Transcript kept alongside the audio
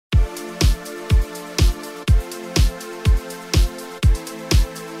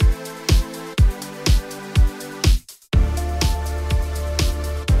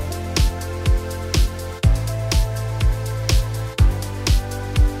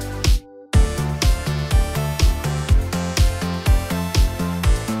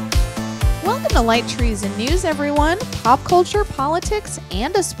to Light Treason News, everyone. Pop culture, politics,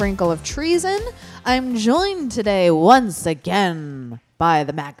 and a sprinkle of treason. I'm joined today once again by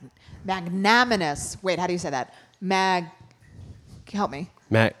the magnanimous. Wait, how do you say that? Help me.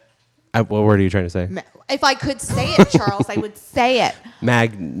 What word are you trying to say? If I could say it, Charles, I would say it.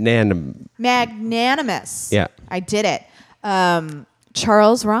 Magnanimous. Yeah. I did it.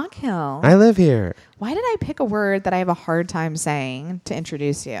 Charles Rockhill. I live here. Why did I pick a word that I have a hard time saying to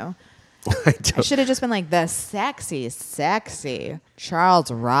introduce you? I should have just been like the sexy Charles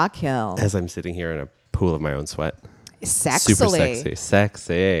Rockhill. As I'm sitting here in a pool of my own sweat. Sexily. Super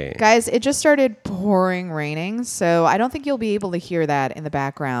sexy. Guys, it just started pouring raining, so I don't think you'll be able to hear that in the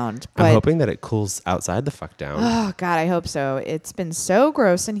background. But I'm hoping that it cools outside the fuck down. Oh, God, I hope so. It's been so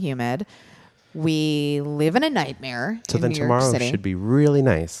gross and humid. We live in a nightmare. So in then New York tomorrow City. Should be really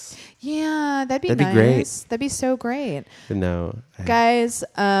nice. Yeah, that'd be nice. That'd be great. That'd be so great. No. Guys,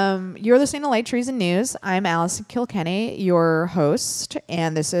 you're listening to Light Treason News. I'm Allison Kilkenny, your host,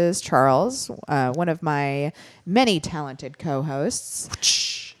 and this is Charles, one of my many talented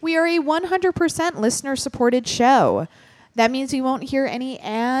co-hosts. We are a 100% listener-supported show. That means you won't hear any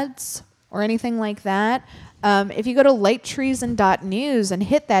ads or anything like that. If you go to lighttreason.news and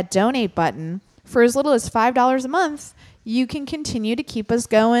hit that donate button, for as little as $5 a month, you can continue to keep us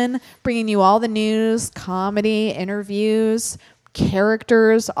going, bringing you all the news, comedy, interviews,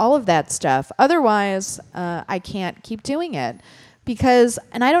 characters, all of that stuff. Otherwise, I can't keep doing it because,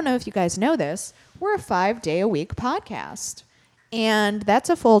 and I don't know if you guys know this, we're a 5-day-a-week podcast, and that's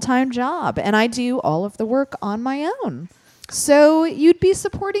a full-time job, and I do all of the work on my own. So you'd be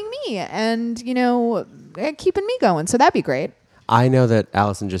supporting me and, keeping me going. So that'd be great. I know that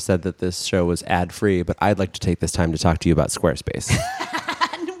Allison just said that this show was ad-free, but I'd like to take this time to talk to you about Squarespace.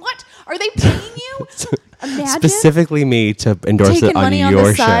 What? Are they paying you? Imagine. Specifically me to endorse Taking it on money your on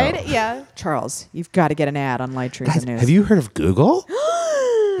the show. side? Yeah. Charles, you've got to get an ad on Light Treason News. Have you heard of Google?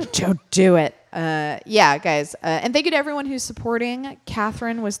 Don't do it. Yeah, guys. And thank you to everyone who's supporting.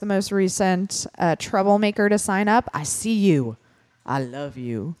 Catherine was the most recent troublemaker to sign up. I see you. I love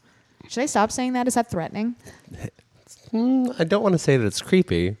you. Should I stop saying that? Is that threatening? I don't want to say that it's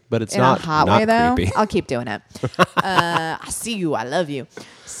creepy, but it's In not a hot not way, though? creepy. I'll keep doing it. I see you. I love you.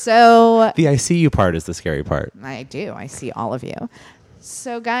 So The I see you part is the scary part. I do. I see all of you.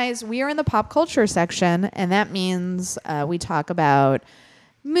 So, guys, we are in the pop culture section, and that means we talk about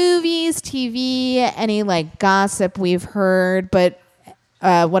movies, TV, any gossip we've heard. But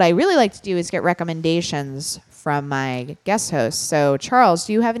what I really like to do is get recommendations from my guest hosts. So, Charles,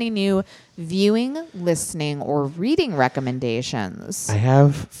 do you have any new viewing, listening, or reading recommendations? I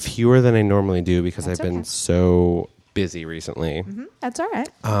have fewer than I normally do because That's I've been okay. so busy recently. Mm-hmm. That's all right.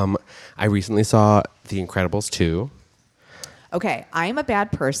 I recently saw The Incredibles 2. Okay, I'm a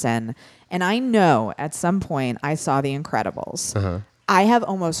bad person, and I know at some point I saw The Incredibles. Uh-huh. I have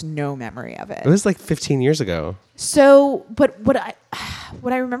almost no memory of it. It was 15 years ago. So, but what I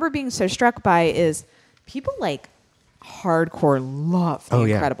remember being so struck by is people hardcore love The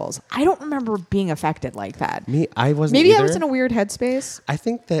Incredibles. Yeah. I don't remember being affected like that. I wasn't Maybe either. I was in a weird headspace. I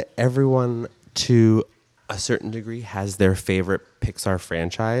think that everyone, to a certain degree, has their favorite Pixar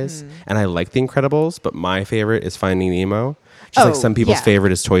franchise. And I like The Incredibles, but my favorite is Finding Nemo. Just like some people's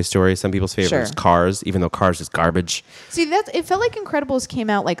favorite is Toy Story, some people's favorite is Cars, even though Cars is garbage. See, it felt like Incredibles came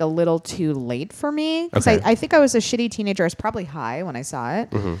out a little too late for me. Because Okay. I think I was a shitty teenager. I was probably high when I saw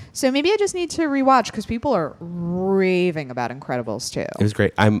it. Mm-hmm. So maybe I just need to rewatch because people are raving about Incredibles 2. It was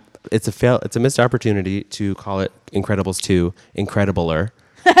great. It's a missed opportunity to call it Incredibles 2 Incredibler,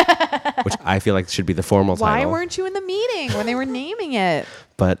 which I feel like should be the formal title. Why weren't you in the meeting when they were naming it?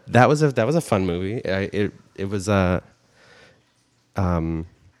 But that was a fun movie. It was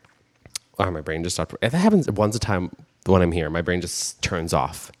my brain just stopped. If that happens once a time when I'm here, my brain just turns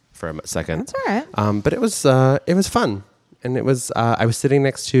off for a second. That's all right. But it was fun, and it was. I was sitting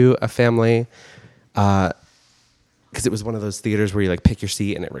next to a family, because it was one of those theaters where you pick your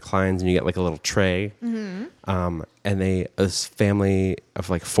seat and it reclines and you get a little tray. Mm-hmm. And this family of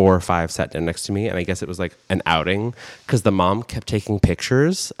 4 or 5 sat down next to me, and I guess it was an outing because the mom kept taking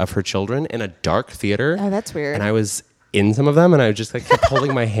pictures of her children in a dark theater. Oh, that's weird. And I was in some of them, and I just kept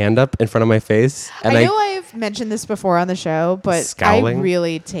holding my hand up in front of my face. And I know I've mentioned this before on the show, but Scowling. I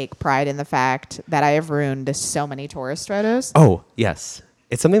really take pride in the fact that I have ruined so many tourist photos. Oh, yes.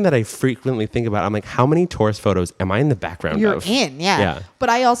 It's something that I frequently think about. I'm how many tourist photos am I in the background You're of? in, yeah. Yeah. But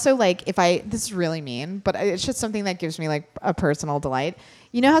I also this is really mean, but it's just something that gives me a personal delight.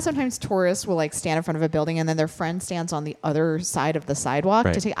 You know how sometimes tourists will stand in front of a building and then their friend stands on the other side of the sidewalk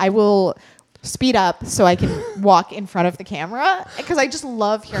Right. to take. I will speed up so I can walk in front of the camera because I just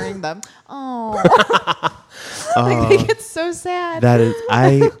love hearing them. Oh, like they get so sad. That is,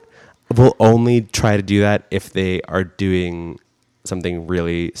 I will only try to do that if they are doing something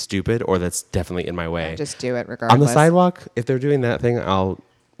really stupid or that's definitely in my way. Just do it regardless. On the sidewalk, if they're doing that thing, I'll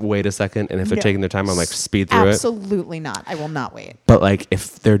wait a second, and if they're taking their time, I'm like speed through Absolutely not. I will not wait. But like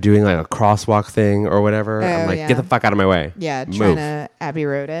if they're doing like a crosswalk thing or whatever, I'm like, get the fuck out of my way. Yeah, Move. trying to Abbey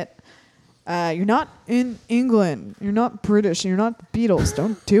Road it. You're not in England. You're not British. You're not the Beatles.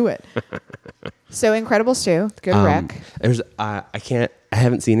 Don't do it. So Incredibles 2, good rec. There's I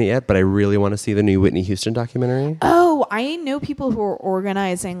haven't seen it yet, but I really want to see the new Whitney Houston documentary. Oh, I know people who are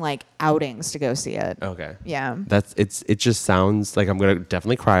organizing like outings to go see it. Okay. Yeah. It just sounds like I'm going to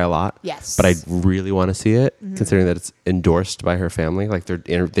definitely cry a lot. Yes. But I really want to see it, considering that it's endorsed by her family. Like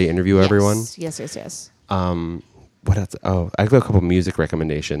they interview everyone. Yes. What else? Oh, I've got a couple music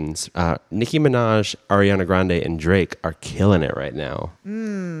recommendations. Nicki Minaj, Ariana Grande, and Drake are killing it right now.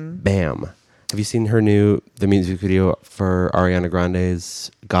 Bam. Have you seen the music video for Ariana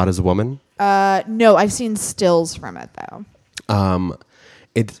Grande's God is a Woman? No, I've seen stills from it though.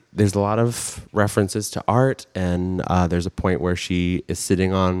 There's a lot of references to art, and there's a point where she is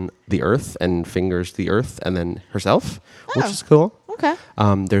sitting on the earth and fingers the earth and then herself, which is cool. Okay.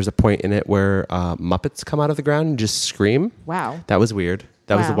 There's a point in it where Muppets come out of the ground and just scream. Wow. That was weird.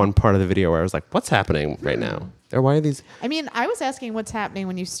 That was the one part of the video where I was like, what's happening right now? Or why are these? I mean, I was asking what's happening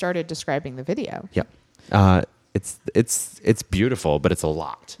when you started describing the video. Yep. It's beautiful, but it's a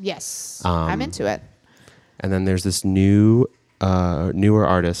lot. Yes. I'm into it. And then there's this newer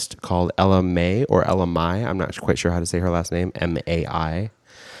artist called Ella May or Ella Mai. I'm not quite sure how to say her last name. Mai.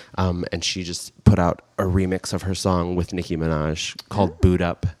 And she just put out a remix of her song with Nicki Minaj called Boot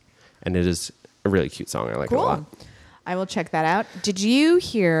Up. And it is a really cute song. I like it a lot. I will check that out. Did you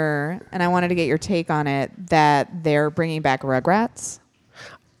hear, and I wanted to get your take on it, that they're bringing back Rugrats?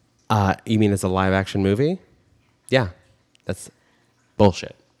 You mean it's a live action movie? Yeah. That's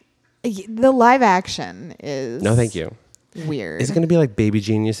bullshit. The live action is... No, thank you. Weird. Is it going to be like Baby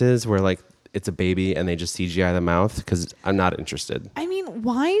Geniuses where like it's a baby and they just CGI the mouth? Because I'm not interested. I mean,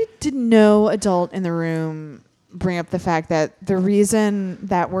 why did no adult in the room bring up the fact that the reason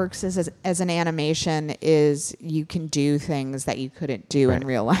that works as an animation is you can do things that you couldn't do in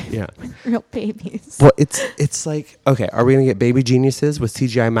real life with real babies? Well, it's like, okay, are we going to get Baby Geniuses with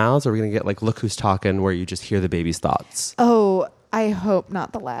CGI mouths, or are we going to get like Look Who's Talking where you just hear the baby's thoughts? Oh, I hope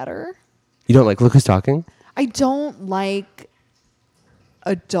not the latter. You don't like Look Who's Talking? I don't like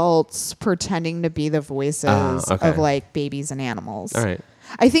adults pretending to be the voices of like babies and animals. All right.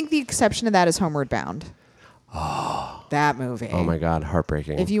 I think the exception to that is Homeward Bound. Oh, that movie. Oh my God,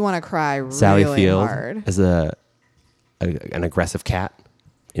 heartbreaking. If you want to cry really Sally Field hard. as an aggressive cat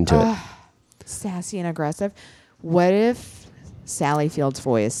into it. Sassy and aggressive. What if Sally Field's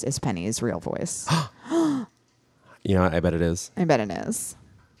voice is Penny's real voice? You know what? I bet it is. I bet it is.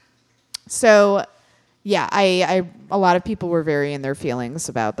 So, yeah, I a lot of people were very in their feelings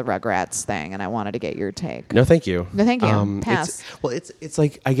about the Rugrats thing, and I wanted to get your take. No, thank you. No, thank you. Pass. It's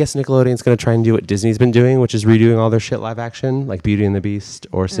like, I guess Nickelodeon's going to try and do what Disney's been doing, which is redoing all their shit live action, like Beauty and the Beast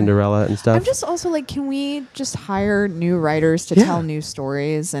or Cinderella and stuff. I'm just also like, can we just hire new writers to tell new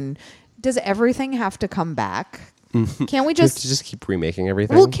stories? And does everything have to come back? Can't we just keep remaking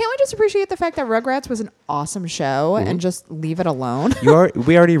everything? Well, can't we just appreciate the fact that Rugrats was an awesome show and just leave it alone?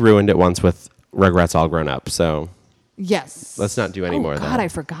 We already ruined it once with Rugrats All Grown Up, so yes, let's not do any more of that. God, I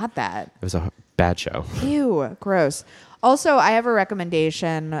forgot that. It was a bad show. Ew, gross. Also, I have a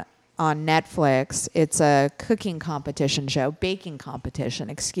recommendation on Netflix. It's a cooking competition show, baking competition,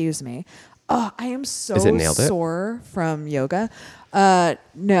 excuse me. Oh, I am so sore from yoga.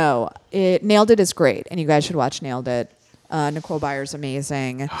 No, Nailed It is great, and you guys should watch Nailed It. Nicole Byer's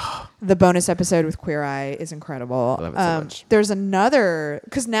amazing. The bonus episode with Queer Eye is incredible. I love it so much. There's another,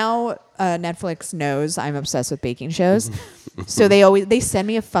 because now Netflix knows I'm obsessed with baking shows. So they send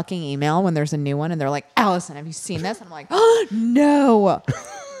me a fucking email when there's a new one, and they're like, Allison, have you seen this? And I'm like, oh, no.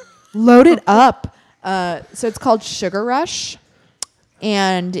 Load it up. So it's called Sugar Rush.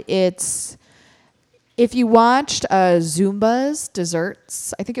 And it's... If you watched Zumba's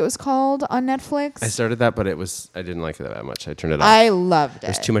Desserts, I think it was called, on Netflix. I started that, but I didn't like it that much. I turned it off. I loved it.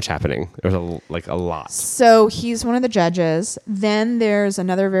 There's too much happening. There was a lot. So he's one of the judges. Then there's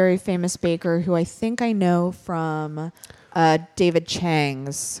another very famous baker who I think I know from David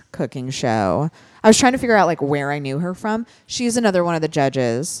Chang's cooking show. I was trying to figure out like where I knew her from. She's another one of the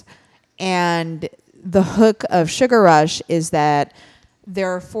judges. And the hook of Sugar Rush is that there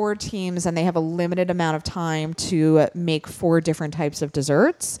are 4 teams and they have a limited amount of time to make 4 different types of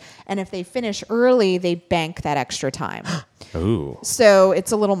desserts. And if they finish early, they bank that extra time. Ooh. So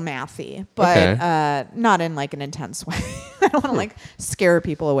it's a little mathy, but Okay. not in like an intense way. I don't want to like scare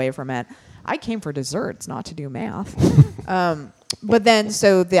people away from it. I came for desserts, not to do math. But then,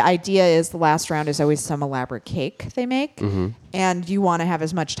 so the idea is the last round is always some elaborate cake they make. And you want to have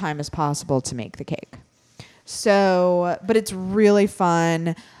as much time as possible to make the cake. So, but it's really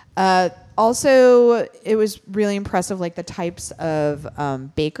fun. Also, it was really impressive, like the types of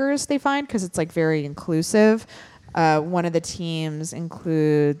bakers they find, because it's like very inclusive. One of the teams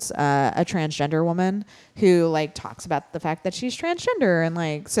includes a transgender woman who like talks about the fact that she's transgender, and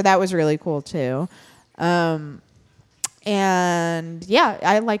like, so that was really cool too. And yeah,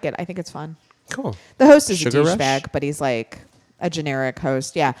 I like it. I think it's fun. Cool. The host is Sugar a Rush? douchebag, but he's like a generic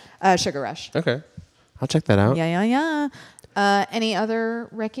host. Yeah, Sugar Rush. Okay. I'll check that out. Yeah. Any other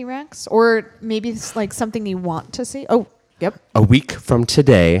Recce Recs? Or maybe it's like something you want to see? Oh, yep. A week from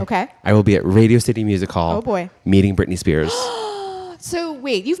today, Okay. I will be at Radio City Music Hall. Oh, boy. Meeting Britney Spears. So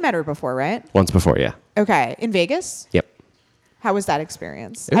wait, you've met her before, right? Once before, yeah. Okay. In Vegas? Yep. How was that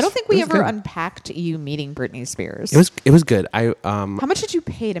experience? It was- I don't think we it was ever good. unpacked you meeting Britney Spears. It was good. How much did you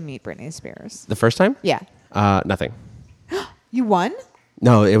pay to meet Britney Spears? The first time? Yeah. Nothing. You won?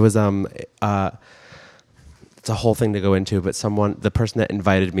 No, it was it's a whole thing to go into, but the person that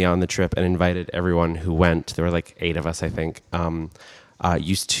invited me on the trip and invited everyone who went, there were like 8 of us, I think,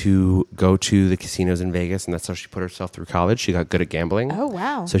 used to go to the casinos in Vegas, and that's how she put herself through college. She got good at gambling. Oh,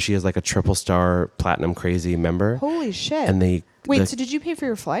 wow. So she is like a triple star platinum crazy member. Holy shit. And so did you pay for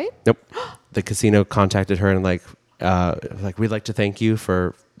your flight? Nope. The casino contacted her and like we'd like to thank you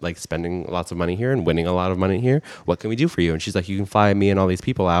for like spending lots of money here and winning a lot of money here. What can we do for you? And she's like, you can fly me and all these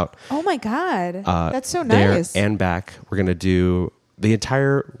people out. Oh my God. That's so there nice. and back. We're going to do the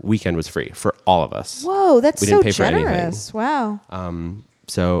entire weekend was free for all of us. Whoa, that's We so didn't pay for anything. generous. Wow.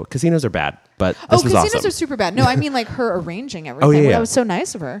 So casinos are bad, but this was casinos awesome. are super bad. No, I mean like her arranging everything. yeah. That was so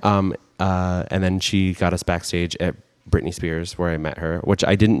nice of her. And then she got us backstage at Britney Spears, where I met her, which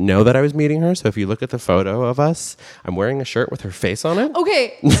I didn't know that I was meeting her. So if you look at the photo of us, I'm wearing a shirt with her face on it.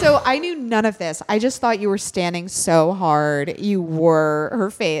 Okay, so I knew none of this. I just thought you were standing so hard. You wore her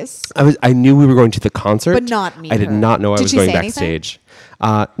face. I knew we were going to the concert, But not meet I did her. not know I Did was she going say anything? backstage.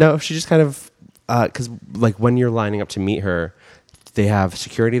 No, she just kind of because like when you're lining up to meet her, they have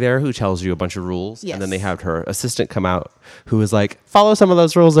security there who tells you a bunch of rules, Yes. and then they have her assistant come out who was like, follow some of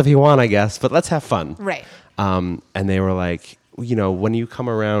those rules if you want, I guess, but let's have fun. Right. And they were like, you know, when you come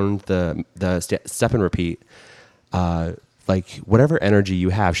around the step and repeat, like whatever energy you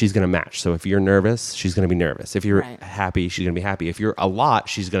have, she's going to match. So if you're nervous, she's going to be nervous. If you're Right. happy, she's going to be happy. If you're a lot,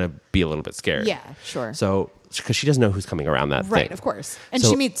 she's going to be a little bit scared. Yeah, sure. So, because she doesn't know who's coming around that Right, thing. of course. And So-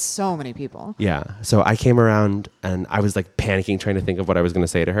 she meets so many people. Yeah. So I came around and I was like panicking, trying to think of what I was going to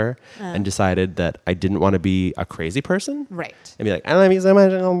say to her, and decided that I didn't want to be a crazy person. Right. And be like, I love you so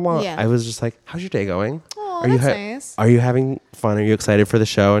much. Yeah. I was just like, how's your day going? Aw, Are you that's nice. Are you having fun? Are you excited for the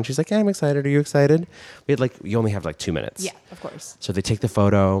show? And she's like, yeah, I'm excited. Are you excited? We had like, you only have like 2 minutes. Yeah, of course. So they take the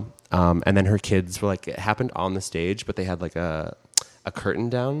photo, and then her kids were like, it happened on the stage, but they had like a curtain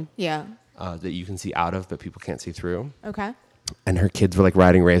down Yeah. that you can see out of, but people can't see through. Okay. And her kids were like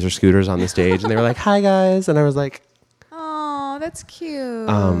riding razor scooters on the stage, and they were like, hi guys. And I was like, Oh, that's cute.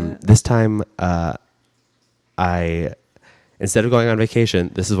 this time, instead of going on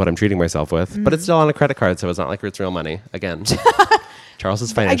vacation, this is what I'm treating myself with, but it's still on a credit card, so it's not like it's real money. Again,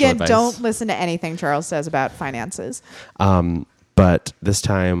 Charles's financial Again, advice. don't listen to anything Charles says about finances. But this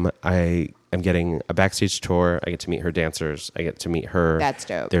time I am getting a backstage tour. I get to meet her dancers. I get to meet her. That's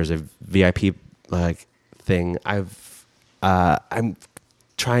dope. There's a VIP like thing. I'm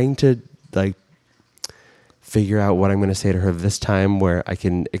trying to like figure out what I'm going to say to her this time, where I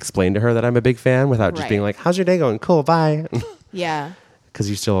can explain to her that I'm a big fan without just Right. being like, "How's your day going? Cool, bye." Yeah. Because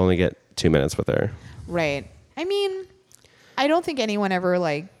you still only get 2 minutes with her. Right. I mean, I don't think anyone ever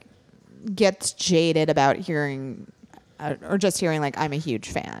like gets jaded about hearing or just hearing like I'm a huge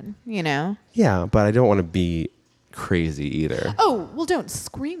fan, you know? Yeah, but I don't want to be crazy either. Oh, well, don't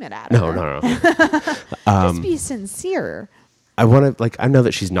scream it at her. No. Just be sincere. I want to I know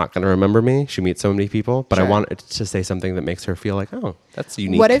that she's not going to remember me. She meets so many people, but I Sure. want it to say something that makes her feel like, oh, that's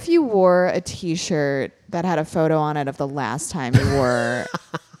unique. What if you wore a T-shirt that had a photo on it of the last time you wore,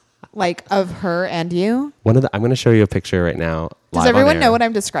 like, of her and you? I'm going to show you a picture right now. Does everyone know what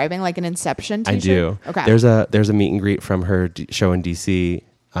I'm describing? Like an Inception T-shirt? I do. Okay. There's a meet and greet from her show in DC,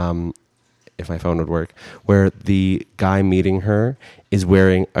 if my phone would work, where the guy meeting her is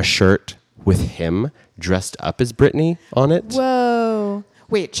wearing a shirt with him dressed up as Britney on it. Whoa.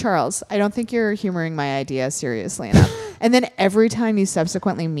 Wait, Charles, I don't think you're humoring my idea seriously enough. And then every time you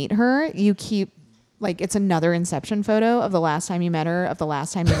subsequently meet her, you keep, like, it's another Inception photo of the last time you met her,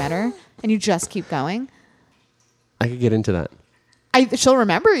 and you just keep going. I could get into that. She'll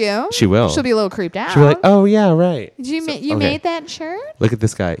remember you. She will. She'll be a little creeped out. She'll be like, oh, yeah, right. You made that shirt? Look at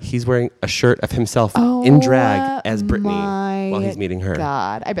this guy. He's wearing a shirt of himself in drag as Britney while he's meeting her.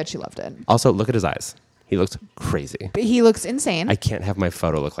 God, I bet she loved it. Also, look at his eyes. He looks crazy. But he looks insane. I can't have my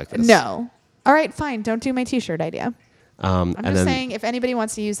photo look like this. No. All right, fine. Don't do my T-shirt idea. I'm and just then, saying, if anybody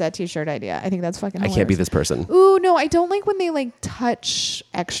wants to use that T-shirt idea, I think that's fucking hilarious. I can't be this person. Ooh, no, I don't like when they like touch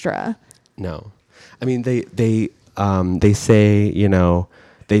extra. No. I mean, they say, you know,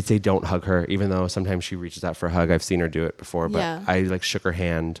 they say don't hug her, even though sometimes she reaches out for a hug. I've seen her do it before, but Yeah. I like shook her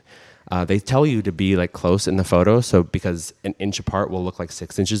hand. They tell you to be like close in the photo, so because an inch apart will look like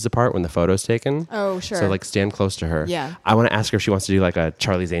 6 inches apart when the photo's taken. Oh, sure. So like stand close to her. Yeah. I want to ask her if she wants to do like a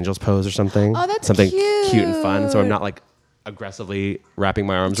Charlie's Angels pose or something. Oh, that's something cute and fun. So I'm not like aggressively wrapping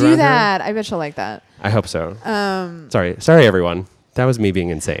my arms Do around that. her. I bet she'll like that. I hope so. Sorry everyone. That was me being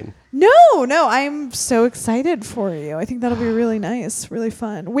insane. No, I'm so excited for you. I think that'll be really nice, really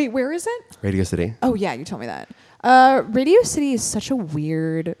fun. Wait, where is it? Radio City. Oh, yeah, you told me that. Radio City is such a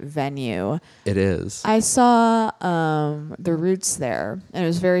weird venue. It is. I saw the Roots there, and it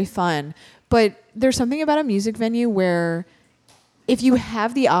was very fun. But there's something about a music venue where if you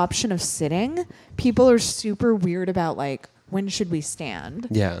have the option of sitting, people are super weird about, like, when should we stand?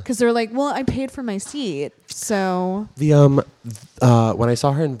 Yeah. Because they're like, well, I paid for my seat, so... The when I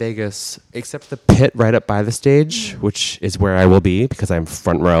saw her in Vegas, except the pit right up by the stage, which is where I will be because I'm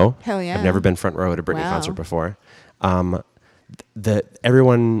front row. Hell yeah. I've never been front row at a Britney Wow. concert before.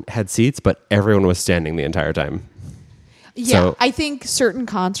 Everyone had seats, but everyone was standing the entire time. Yeah, So- I think certain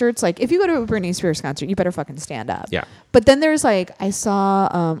concerts, like if you go to a Britney Spears concert, you better fucking stand up. Yeah. But then there's like, I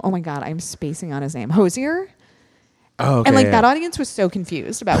saw, oh my God, I'm spacing on his name, Hosier. Oh, okay. And like that audience was so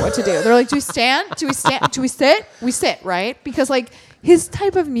confused about what to do. They're like, do we stand? Do we stand? Do we sit? We sit, right? Because like his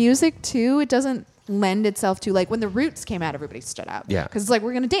type of music too, it doesn't lend itself to like when the Roots came out, everybody stood up. Yeah. Because it's like,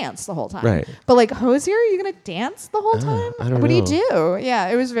 we're going to dance the whole time. Right. But like Hosier, you're going to dance the whole time? I don't what know. do you do? Yeah,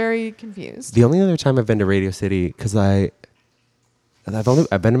 it was very confused. The only other time I've been to Radio City, because I've been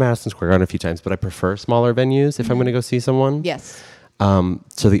to Madison Square Garden a few times, but I prefer smaller venues if I'm going to go see someone. Yes.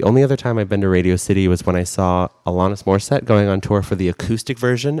 So the only other time I've been to Radio City was when I saw Alanis Morissette going on tour for the acoustic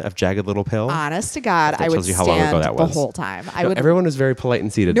version of Jagged Little Pill. Honest to God, That I would tells you how long ago stand that the was. whole time. Everyone was very polite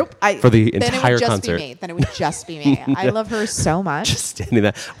and seated Nope. for the then entire it would just concert. Be me. Then it would just be me. I love her so much. Just standing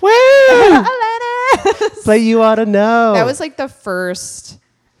there. Woo! Alanis! But you ought to know. That was like the first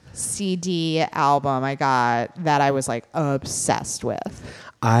CD album I got that I was like obsessed with.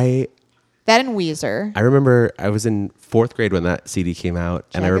 That and Weezer. I remember I was in 4th grade when that CD came out,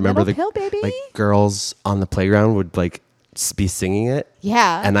 and I Jagged remember Little Pill, baby. like girls on the playground would like be singing it.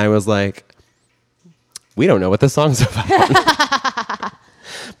 Yeah. And I was like, we don't know what this song's about.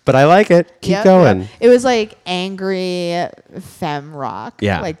 But I like it. Keep going. Yep. It was like angry femme rock.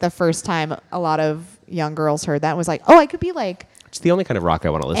 Yeah. Like the first time a lot of young girls heard that and was like, oh, I could be like It's the only kind of rock I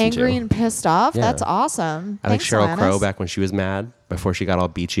want to listen angry to. and pissed off. Yeah. That's awesome. I like Thanks, Sheryl Alanis. Crow back when she was mad, before she got all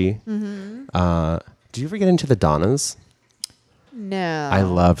beachy. Mm-hmm. Did you ever get into the Donnas? No. I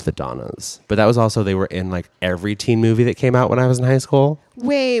loved the Donnas. But that was also, they were in like every teen movie that came out when I was in high school.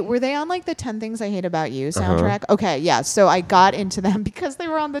 Wait, were they on like the 10 Things I Hate About You soundtrack? Okay, yeah. So I got into them because they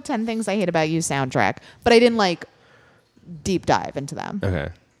were on the 10 Things I Hate About You soundtrack, but I didn't like deep dive into them. Okay.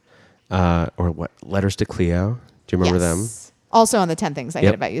 Or what? Letters to Cleo. Do you remember them? Also on the 10 Things I Hate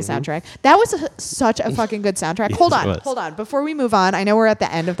Yep. About You soundtrack. That was such a fucking good soundtrack. Yes, Hold it was. on. Before we move on, I know we're at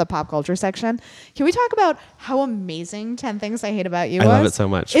the end of the pop culture section. Can we talk about how amazing 10 Things I Hate About You was? I love it so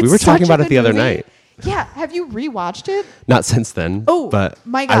much. It's We were talking such a about it the good other movie. night. Yeah. Have you rewatched it? Not since then. Oh, but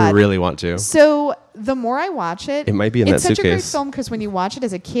my I God. really want to. So the more I watch it, It might be in it's that such a great suitcase. film because when you watch it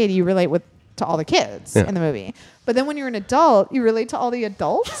as a kid, you relate to all the kids Yeah. in the movie. But then when you're an adult, you relate to all the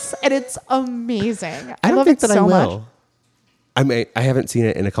adults, and it's amazing. I don't love think it that so I much. will. I mean, I haven't seen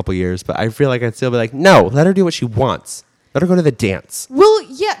it in a couple years, but I feel like I'd still be like, no, let her do what she wants. Let her go to the dance. Well,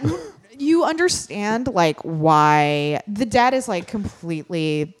 yeah, you understand like why the dad is like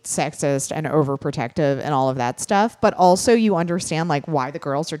completely sexist and overprotective and all of that stuff, but also you understand like why the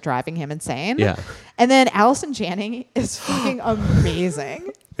girls are driving him insane. Yeah. And then Allison Janney is fucking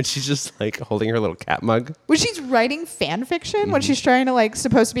amazing. And she's just like holding her little cat mug. When she's writing fan fiction, when she's trying to like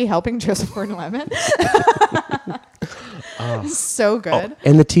supposed to be helping Joseph Gordon-Levitt. So good.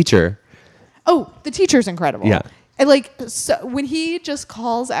 And the teacher. Oh, the teacher's incredible. Yeah. And like, so when he just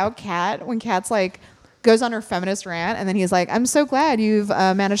calls out Kat, when Kat's like, goes on her feminist rant, and then he's like, I'm so glad you've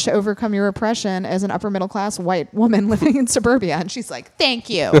managed to overcome your oppression as an upper middle class white woman living in suburbia. And she's like, thank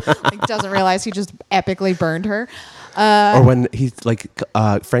you. Like, doesn't realize he just epically burned her. Or when he's like,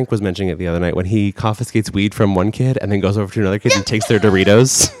 Frank was mentioning it the other night, when he confiscates weed from one kid and then goes over to another kid and takes their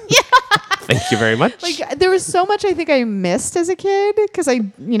Doritos. Yeah. Thank you very much. Like, there was so much I think I missed as a kid because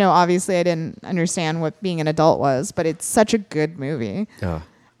obviously I didn't understand what being an adult was, but it's such a good movie. Oh,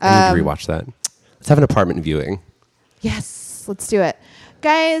 I need to rewatch that. Let's have an apartment viewing. Yes, let's do it.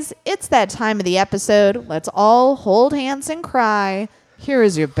 Guys, it's that time of the episode. Let's all hold hands and cry. Here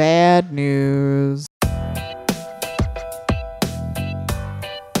is your bad news.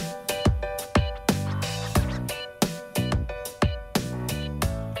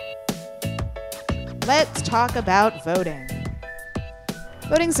 Let's talk about voting.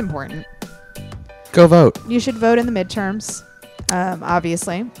 Voting's important. Go vote. You should vote in the midterms,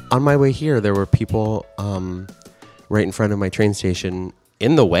 obviously. On my way here, there were people right in front of my train station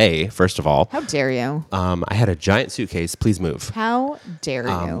in the way, first of all. How dare you? I had a giant suitcase. Please move. How dare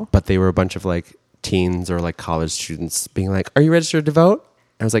you? But they were a bunch of like teens or like college students being like, are you registered to vote?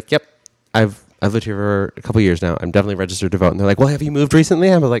 I was like, yep. I've lived here for a couple of years now. I'm definitely registered to vote. And they're like, well, have you moved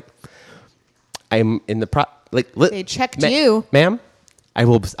recently? I was like, I'm in the they checked you, ma'am.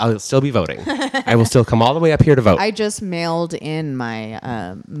 I'll still be voting. I will still come all the way up here to vote. I just mailed in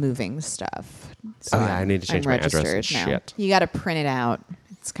my moving stuff. So I need to change my address. Now. Shit. You got to print it out.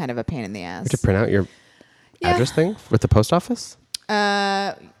 It's kind of a pain in the ass. You have to print out your address thing with the post office?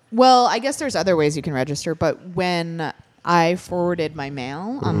 Well, I guess there's other ways you can register, but when I forwarded my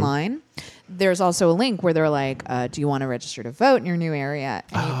mail online, there's also a link where they're like, do you want to register to vote in your new area?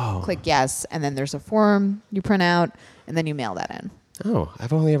 And you click yes, and then there's a form you print out, and then you mail that in. Oh,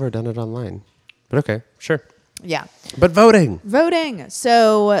 I've only ever done it online. But okay, sure. Yeah. But voting.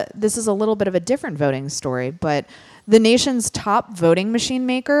 So this is a little bit of a different voting story, but the nation's top voting machine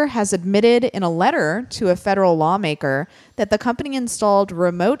maker has admitted in a letter to a federal lawmaker that the company installed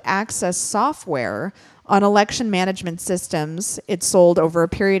remote access software on election management systems it sold over a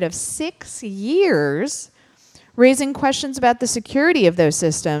period of 6 years, raising questions about the security of those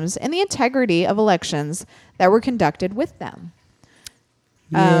systems and the integrity of elections that were conducted with them.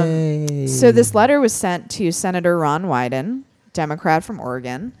 So this letter was sent to Senator Ron Wyden, Democrat from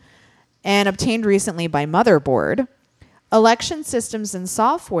Oregon, and obtained recently by Motherboard. Election Systems and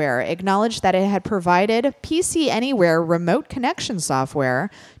Software acknowledged that it had provided PC Anywhere remote connection software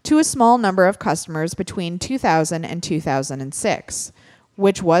to a small number of customers between 2000 and 2006,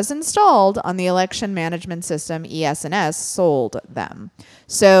 which was installed on the election management system ES&S sold them.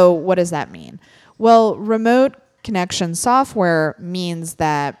 So what does that mean? Well, remote connection software means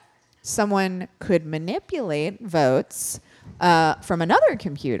that someone could manipulate votes from another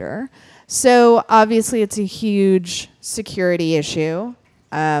computer. So obviously it's a huge security issue.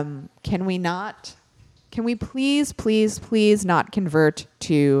 Can we please not convert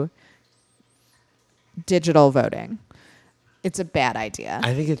to digital voting? It's a bad idea.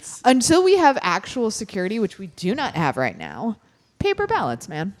 I think it's... Until we have actual security, which we do not have right now, paper ballots,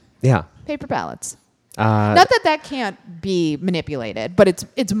 man. Yeah. Paper ballots. Not that can't be manipulated, but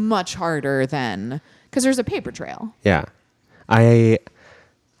it's much harder than... Because there's a paper trail. Yeah. I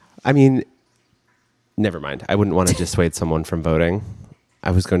mean, never mind. I wouldn't want to dissuade someone from voting. I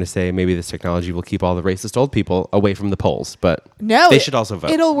was going to say maybe this technology will keep all the racist old people away from the polls, but no, they should also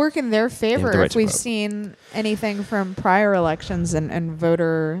vote. It'll work in their favor right if we've vote. seen anything from prior elections and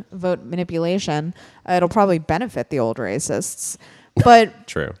vote manipulation. It'll probably benefit the old racists. But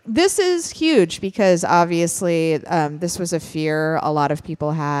True. This is huge because obviously this was a fear a lot of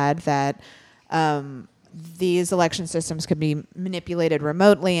people had that these election systems could be manipulated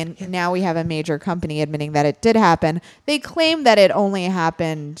remotely, and now we have a major company admitting that it did happen. They claim that it only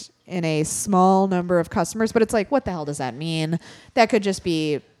happened in a small number of customers, but it's like, what the hell does that mean? That could just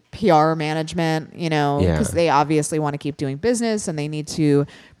be PR management, because they obviously want to keep doing business and they need to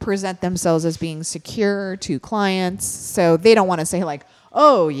present themselves as being secure to clients. So they don't want to say like,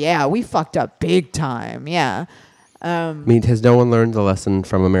 oh yeah, we fucked up big time. Yeah. I mean, has no one learned the lesson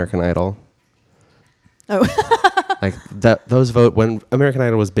from American Idol? Oh, like those vote when American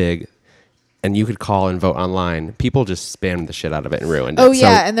Idol was big, and you could call and vote online. People just spammed the shit out of it and ruined it. Oh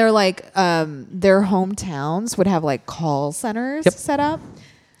yeah, and they're like, their hometowns would have like call centers set up.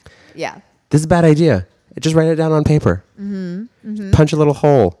 Yeah, this is a bad idea. Just write it down on paper. Punch a little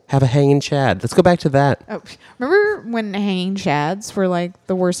hole. Have a hanging chad. Let's go back to that. Oh, remember when hanging chads were like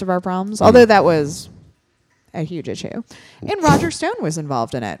the worst of our problems? Although that was a huge issue, and Roger Stone was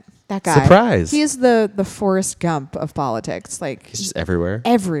involved in it. That guy. Surprise. He is the Forrest Gump of politics. Like He's just everywhere.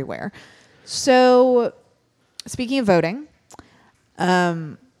 Everywhere. So, speaking of voting,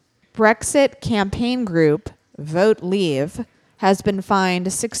 Brexit campaign group Vote Leave has been fined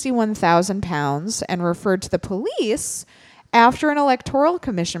 £61,000 and referred to the police after an electoral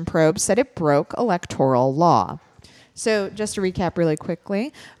commission probe said it broke electoral law. So just to recap really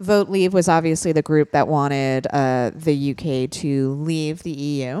quickly, Vote Leave was obviously the group that wanted the UK to leave the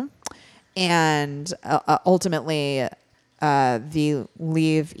EU. And ultimately, the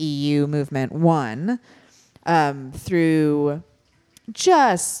Leave EU movement won through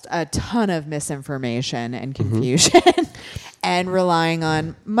just a ton of misinformation and confusion and relying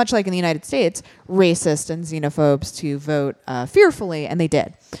on, much like in the United States, racist and xenophobes to vote fearfully, and they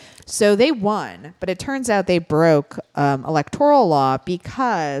did. So they won, but it turns out they broke electoral law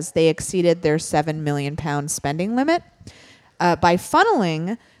because they exceeded their £7 million spending limit by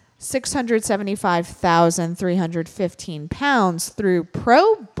funneling £675,315 through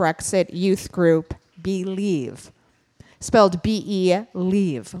pro-Brexit youth group Believe. Spelled B-E,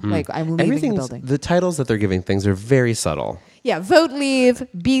 leave. Like I'm leaving the building. The titles that they're giving things are very subtle. Yeah, Vote Leave,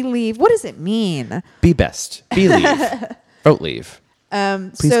 Believe. What does it mean? Be best. Believe. Vote Leave.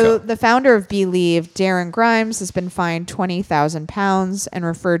 So go. the founder of Believe, Darren Grimes, has been fined £20,000 and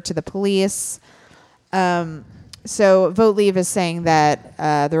referred to the police. So Vote Leave is saying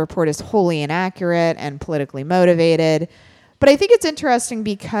that the report is wholly inaccurate and politically motivated. But I think it's interesting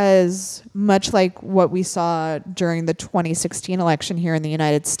because much like what we saw during the 2016 election here in the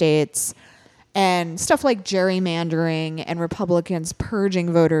United States and stuff like gerrymandering and Republicans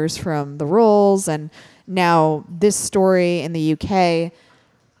purging voters from the rolls and now this story in the UK,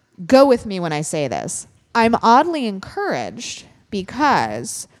 go with me when I say this. I'm oddly encouraged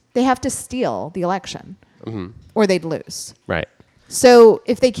because they have to steal the election or they'd lose. Right. So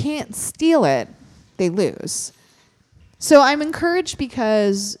if they can't steal it, they lose. So I'm encouraged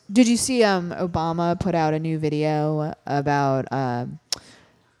because did you see Obama put out a new video about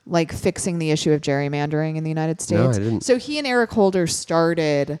like fixing the issue of gerrymandering in the United States? No, I didn't. So he and Eric Holder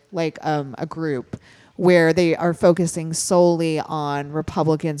started like a group where they are focusing solely on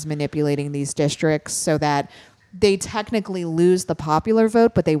Republicans manipulating these districts so that they technically lose the popular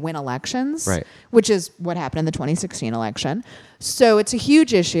vote, but they win elections, right, which is what happened in the 2016 election. So it's a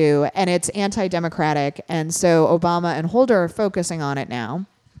huge issue, and it's anti-democratic. And so Obama and Holder are focusing on it now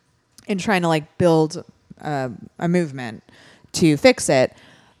and trying to like build a movement to fix it.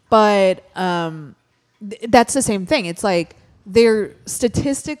 But that's the same thing. It's like they're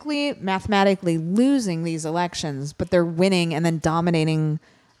statistically, mathematically losing these elections, but they're winning and then dominating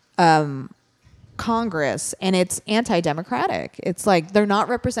Congress, and it's anti-democratic. It's like they're not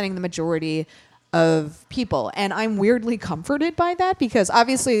representing the majority of people, and I'm weirdly comforted by that because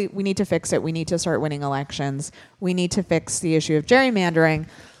obviously we need to fix it. We need to start winning elections. We need to fix the issue of gerrymandering,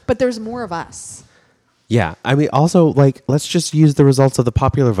 but there's more of us. Yeah, I mean, also, like, let's just use the results of the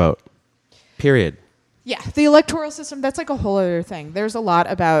popular vote. Period. Yeah, the electoral system, that's like a whole other thing. There's a lot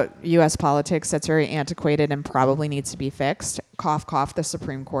about U.S. politics that's very antiquated and probably needs to be fixed. Cough, cough, the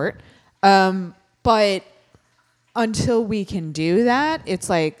Supreme Court. But until we can do that, it's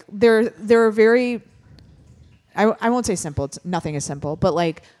like there are very, I won't say simple, nothing is simple, but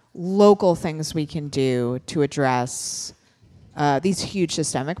like local things we can do to address these huge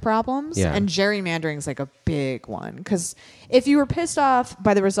systemic problems. Yeah. And gerrymandering is like a big one. Because if you were pissed off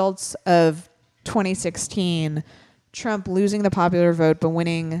by the results of 2016, Trump losing the popular vote but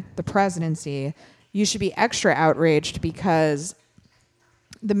winning the presidency, you should be extra outraged because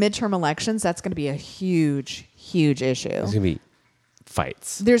the midterm elections, that's going to be a huge, huge issue. There's going to be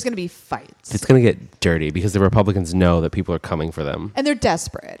fights. There's going to be fights. It's going to get dirty because the Republicans know that people are coming for them. And they're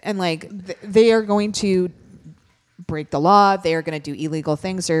desperate. And like they are going to break the law. They are going to do illegal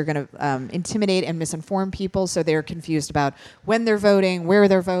things. They're going to intimidate and misinform people so they're confused about when they're voting, where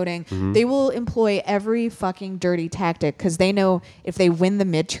they're voting. Mm-hmm. They will employ every fucking dirty tactic because they know if they win the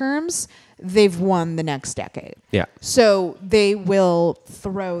midterms, they've won the next decade. Yeah. So they will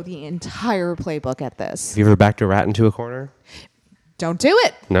throw the entire playbook at this. Have you ever backed a rat into a corner? Don't do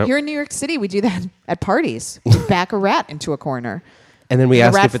it. Nope. Here in New York City, we do that at parties. We back a rat into a corner. And then we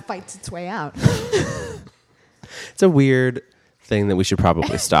ask the if rat fights its way out. It's a weird thing that we should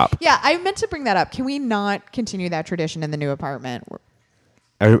probably stop. Yeah, I meant to bring that up. Can we not continue that tradition in the new apartment?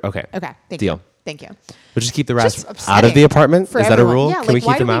 Okay. Okay. Deal. You. Thank you. We'll just keep the rats Just out of the apartment? Is that a rule? Yeah, Can we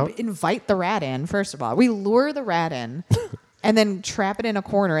keep them why out? do we invite the rat in, first of all? We lure the rat in and then trap it in a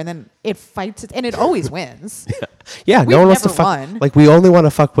corner and then it fights it and it always wins. Yeah, no one wants to never fuck. won. Like, we only want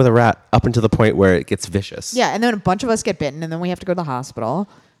to fuck with a rat up until the point where it gets vicious. Yeah, and then a bunch of us get bitten and then we have to go to the hospital.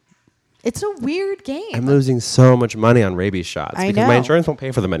 It's a weird game. I'm losing so much money on rabies shots I because know. my insurance won't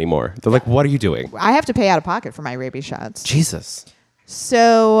pay for them anymore. They're like, what are you doing? I have to pay out of pocket for my rabies shots. Jesus.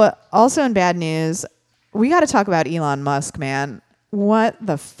 So, also in bad news, we got to talk about Elon Musk, man. What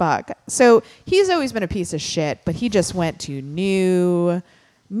the fuck? So, he's always been a piece of shit, but he just went to new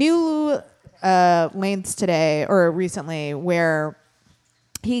lengths today or recently where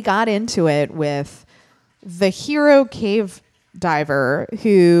he got into it with the hero cave diver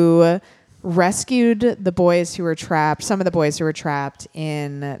who rescued the boys who were trapped, some of the boys who were trapped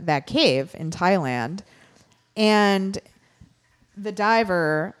in that cave in Thailand. And the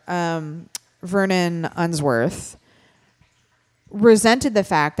diver, Vernon Unsworth, resented the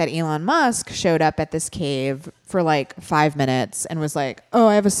fact that Elon Musk showed up at this cave for like 5 minutes and was like, oh,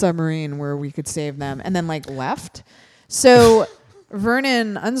 I have a submarine where we could save them, and then like left. So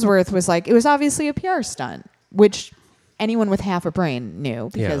Vernon Unsworth was like, it was obviously a PR stunt, which anyone with half a brain knew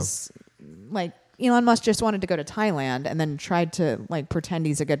because like Elon Musk just wanted to go to Thailand and then tried to like pretend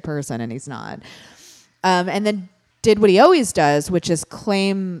he's a good person and he's not. And then did what he always does, which is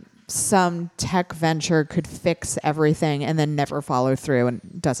claim some tech venture could fix everything and then never follow through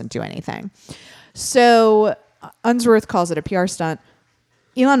and doesn't do anything. So Unsworth calls it a PR stunt.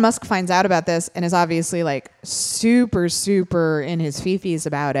 Elon Musk finds out about this and is obviously like super, super in his fifis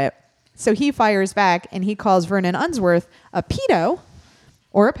about it. So he fires back and he calls Vernon Unsworth a pedo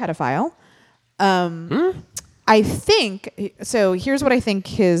or a pedophile. I think, so here's what I think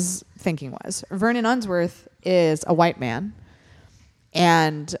his thinking was. Vernon Unsworth is a white man.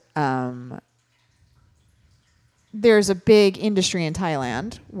 And there's a big industry in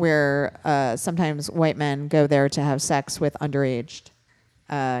Thailand where sometimes white men go there to have sex with underage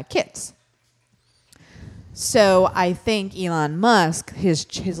kids. So I think Elon Musk,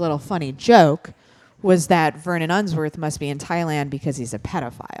 his little funny joke was that Vernon Unsworth must be in Thailand because he's a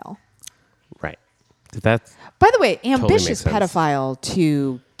pedophile. Right. That's By the way, ambitious makes sense. pedophile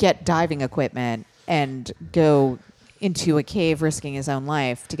to get diving equipment and go into a cave risking his own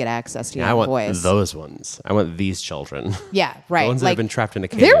life to get access to young I want boys. those ones. I want these children. Yeah, right. The ones that like, have been trapped in a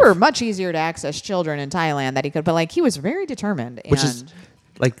cave. there were much easier to access children in Thailand that he could, but like he was very determined. Which is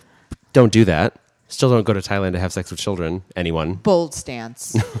like, don't do that. Still don't go to Thailand to have sex with children. Anyone. Bold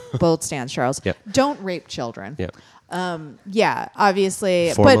stance. Bold stance, Charles. Yep. Don't rape children. Yeah. Yeah,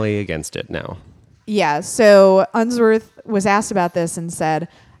 obviously. Formally against it now. Yeah, so Unsworth was asked about this and said,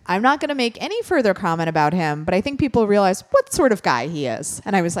 I'm not going to make any further comment about him, but I think people realize what sort of guy he is.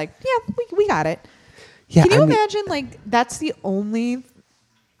 And I was like, yeah, we got it. Yeah, Can you imagine, like, that's the only,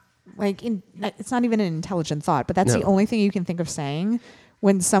 like, it's not even an intelligent thought, but that's the only thing you can think of saying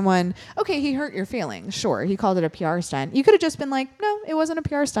when someone, okay, he hurt your feelings. Sure, he called it a PR stunt. You could have just been like, no, it wasn't a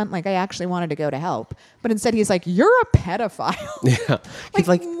PR stunt. Like, I actually wanted to go to help. But instead he's like, you're a pedophile. Yeah.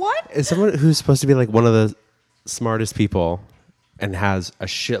 like, what? Is someone who's supposed to be like one of the smartest people and has a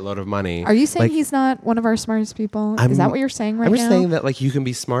shitload of money. Are you saying like, he's not one of our smartest people? Is that what you're saying right now? I'm just saying that like you can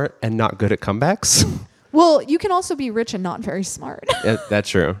be smart and not good at comebacks. Well, you can also be rich and not very smart. Yeah, that's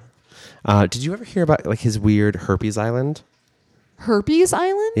true. Did you ever hear about like his weird herpes island? Herpes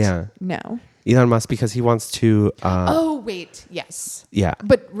Island? Yeah. No. Elon Musk, because he wants to. Oh, wait. Yes. Yeah.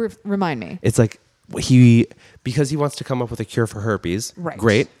 But remind me. It's like because he wants to come up with a cure for herpes. Right.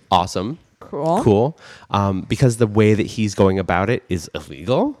 Great. Awesome. Cool. Because the way that he's going about it is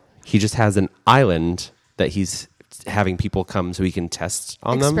illegal. He just has an island that he's having people come so he can test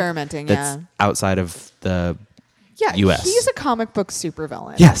on them. Experimenting, that's outside of the US. He's a comic book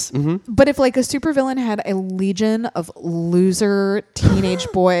supervillain. Yes. Mm-hmm. But if like a supervillain had a legion of loser teenage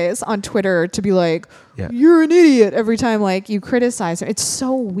boys on Twitter to be like, you're an idiot every time like you criticize him. It's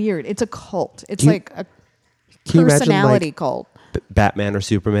so weird. It's a cult. It's like a personality cult. Batman or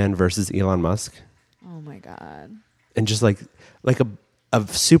Superman versus Elon Musk. Oh my God. And just like a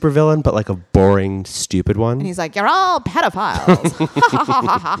supervillain, but like a boring, stupid one. And he's like, you're all pedophiles.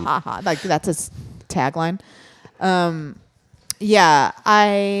 Like that's his tagline. Yeah,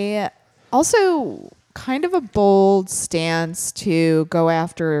 I also kind of a bold stance to go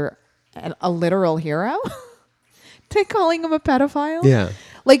after a literal hero to calling him a pedophile. Yeah.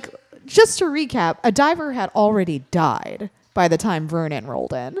 Like, just to recap, a diver had already died by the time Vernon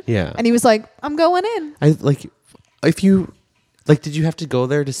rolled in. Yeah. And he was like, I'm going in. If you, like, did you have to go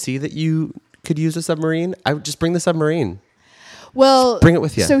there to see that you could use a submarine? I would just bring the submarine. Well, just bring it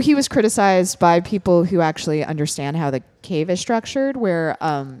with you. So he was criticized by people who actually understand how the cave is structured, where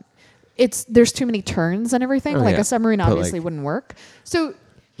there's too many turns and everything. A submarine obviously wouldn't work. So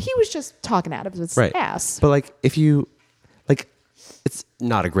he was just talking out of his ass. But like, if you like, it's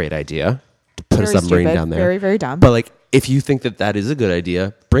not a great idea to put Very a submarine stupid, down there. Very, very dumb. But like, if you think that is a good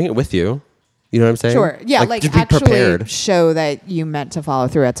idea, bring it with you. You know what I'm saying? Sure. Yeah, like just be actually prepared. show that you meant to follow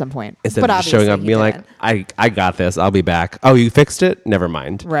through at some point. Instead but of just showing up and being like, didn't. I got this. I'll be back. Oh, you fixed it? Never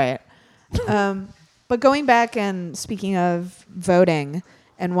mind. Right. But going back and speaking of voting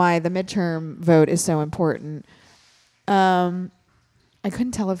and why the midterm vote is so important, I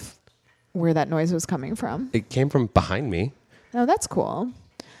couldn't tell where that noise was coming from. It came from behind me. Oh, that's cool.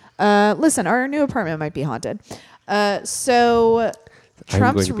 Listen, our new apartment might be haunted. So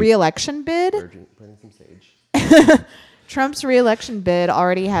Trump's reelection bid. Trump's reelection bid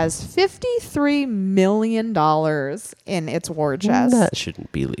already has $53 million in its war chest. That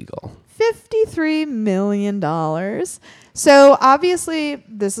shouldn't be legal. $53 million. So obviously,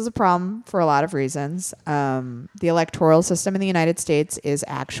 this is a problem for a lot of reasons. The electoral system in the United States is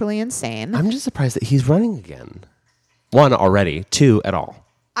actually insane. I'm just surprised that he's running again. 1 already, 2 at all.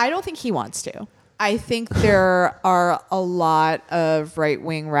 I don't think he wants to. I think there are a lot of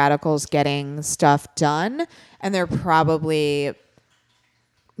right-wing radicals getting stuff done, and they're probably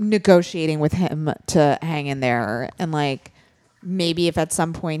negotiating with him to hang in there. And like, maybe if at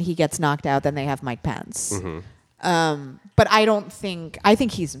some point he gets knocked out, then they have Mike Pence. Mm-hmm. But I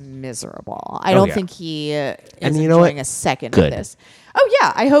think he's miserable. I don't think he is enjoying a second of this. Oh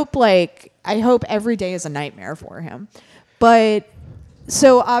yeah. I hope every day is a nightmare for him. But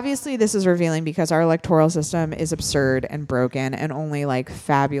so obviously this is revealing because our electoral system is absurd and broken, and only like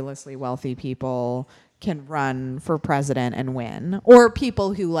fabulously wealthy people can run for president and win, or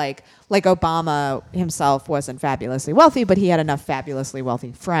people who like Obama himself wasn't fabulously wealthy, but he had enough fabulously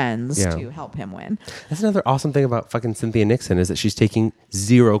wealthy friends to help him win. That's another awesome thing about fucking Cynthia Nixon is that she's taking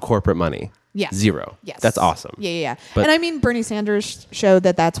zero corporate money. Yeah. 0. Yes. That's awesome. Yeah. But, and I mean, Bernie Sanders showed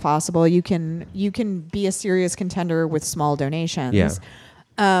that that's possible. You can be a serious contender with small donations. Yeah.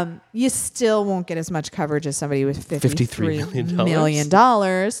 You still won't get as much coverage as somebody with $53 million.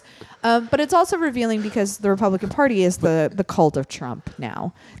 But it's also revealing because the Republican Party is the cult of Trump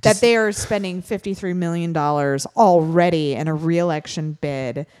now. That they are spending $53 million already in a re-election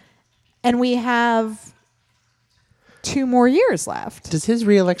bid. And we have 2 more years left. Does his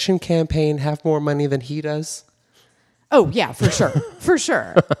re-election campaign have more money than he does? Oh, yeah, for sure. For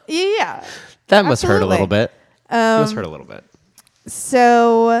sure. Yeah. That must hurt a little bit. Must hurt a little bit.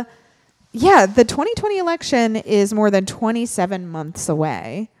 So, yeah, the 2020 election is more than 27 months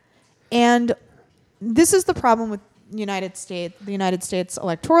away. And this is the problem with the United States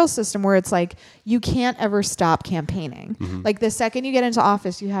electoral system, where it's like you can't ever stop campaigning. Mm-hmm. Like the second you get into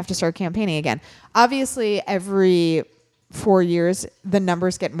office, you have to start campaigning again. Obviously, every 4 years, the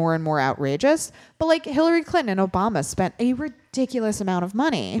numbers get more and more outrageous. But like Hillary Clinton and Obama spent a ridiculous amount of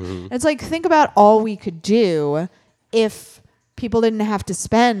money. Mm-hmm. It's like, think about all we could do if people didn't have to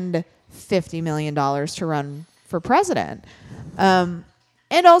spend $50 million to run for president.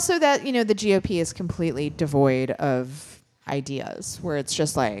 And also that, the GOP is completely devoid of ideas, where it's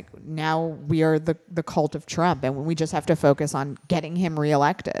just like, now we are the cult of Trump, and we just have to focus on getting him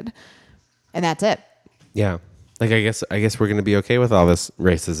reelected. And that's it. Yeah. Like, I guess we're going to be okay with all this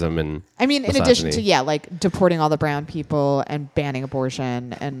racism and in addition to, like deporting all the brown people and banning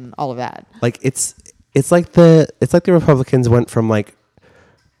abortion and all of that. Like, it's like the Republicans went from like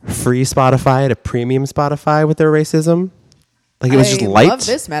free Spotify to premium Spotify with their racism. Like, it was just light. I love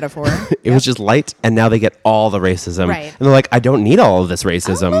this metaphor. It was just light, and now they get all the racism. Right. And they're like, I don't need all of this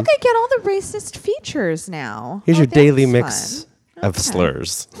racism. Oh, look, I get all the racist features now. Here's your daily mix of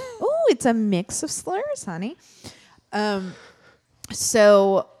slurs. Oh, it's a mix of slurs, honey.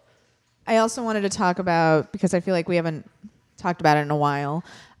 So I also wanted to talk about, because I feel like we haven't talked about it in a while,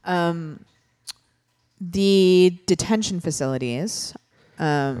 the detention facilities.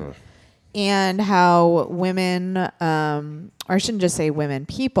 And how women, or I shouldn't just say women,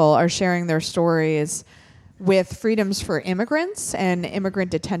 people are sharing their stories with Freedoms for Immigrants, an immigrant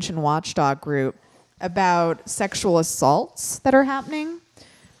detention watchdog group, about sexual assaults that are happening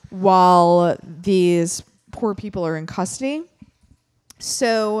while these poor people are in custody.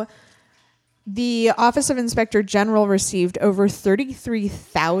 So the Office of Inspector General received over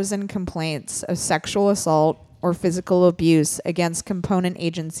 33,000 complaints of sexual assault or physical abuse against component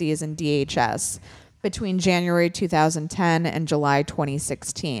agencies in DHS between January 2010 and July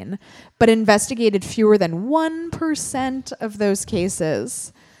 2016, but investigated fewer than 1% of those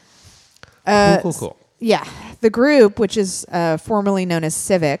cases. Cool. Yeah. The group, which is formerly known as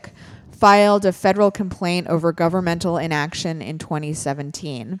Civic, filed a federal complaint over governmental inaction in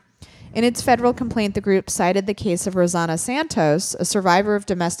 2017. In its federal complaint, the group cited the case of Rosanna Santos, a survivor of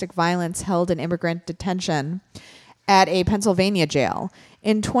domestic violence held in immigrant detention, at a Pennsylvania jail.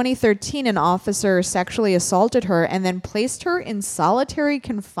 In 2013, an officer sexually assaulted her and then placed her in solitary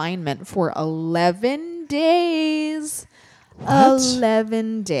confinement for 11 days. What?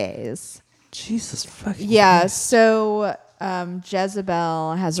 11 days. Jesus fucking Yeah, Christ. so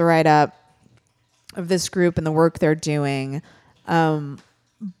Jezebel has a write-up of this group and the work they're doing.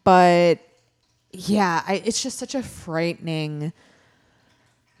 But yeah, it's just such a frightening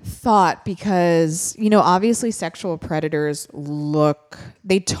thought because, obviously sexual predators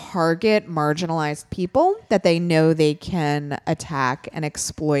they target marginalized people that they know they can attack and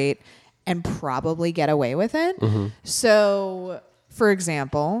exploit and probably get away with it. Mm-hmm. So, for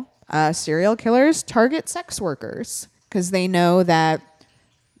example, serial killers target sex workers because they know that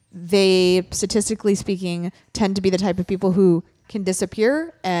they, statistically speaking, tend to be the type of people who can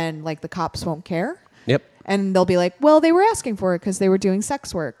disappear and the cops won't care. Yep. And they'll be like, well, they were asking for it because they were doing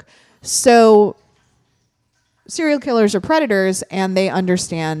sex work. So serial killers are predators and they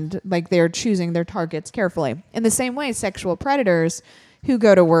understand they're choosing their targets carefully. In the same way, sexual predators who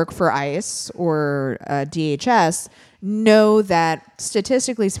go to work for ICE or DHS know that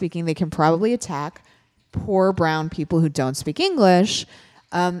statistically speaking, they can probably attack poor brown people who don't speak English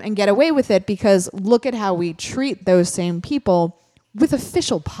and get away with it because look at how we treat those same people with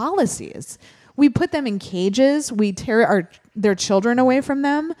official policies. We put them in cages. We tear their children away from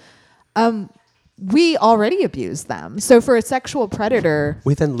them. We already abuse them. So for a sexual predator...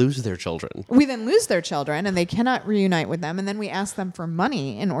 We then lose their children. And they cannot reunite with them. And then we ask them for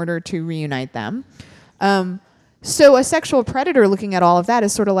money in order to reunite them. So a sexual predator looking at all of that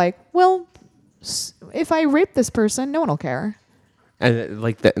is sort of like, well, if I rape this person, no one will care. And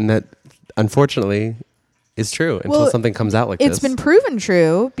that unfortunately is true until something comes out like this. It's been proven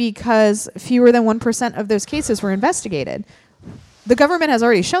true because fewer than 1% of those cases were investigated. The government has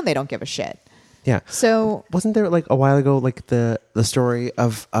already shown they don't give a shit. Yeah. So wasn't there a while ago the story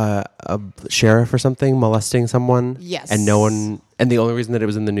of a sheriff or something molesting someone? Yes. And the only reason that it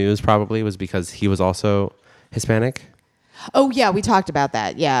was in the news probably was because he was also Hispanic. Oh yeah, we talked about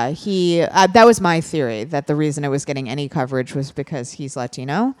that. Yeah, he that was my theory that the reason it was getting any coverage was because he's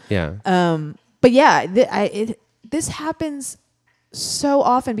Latino. Yeah. But yeah, this happens so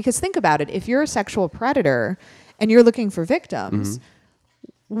often because think about it. If you're a sexual predator and you're looking for victims,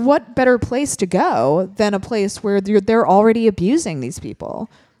 what better place to go than a place where they're already abusing these people?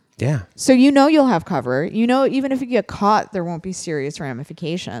 Yeah. So you'll have cover. Even if you get caught, there won't be serious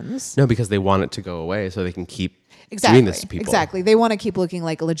ramifications. No, because they want it to go away so they can keep doing this to people. Exactly. They want to keep looking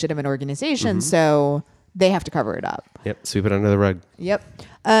like a legitimate organization, so they have to cover it up. Yep. Sweep it under the rug. Yep.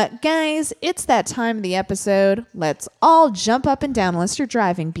 Guys, it's that time of the episode. Let's all jump up and down unless you're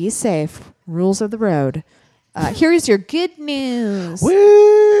driving. Be safe. Rules of the road. Here's your good news.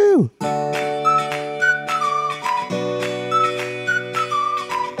 Woo!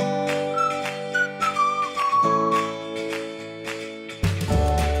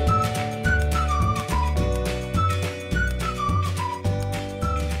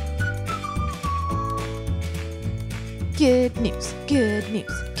 Good news, good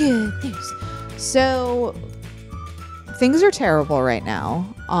news, good news. So, things are terrible right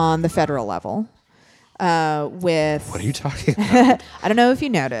now on the federal level. With What are you talking about? I don't know if you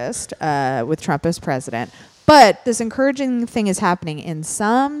noticed with Trump as president, but this encouraging thing is happening in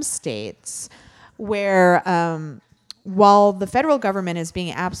some states where while the federal government is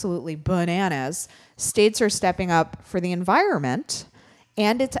being absolutely bananas, states are stepping up for the environment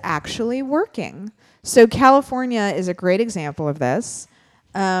and it's actually working. So California is a great example of this.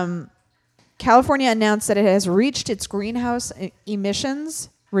 California announced that it has reached its greenhouse emissions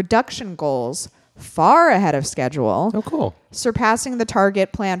reduction goals far ahead of schedule. Oh, cool. Surpassing the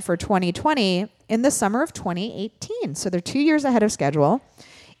target planned for 2020 in the summer of 2018. So they're 2 years ahead of schedule.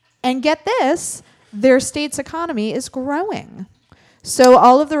 And get this, their state's economy is growing. So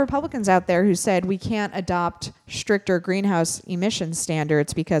all of the Republicans out there who said we can't adopt stricter greenhouse emission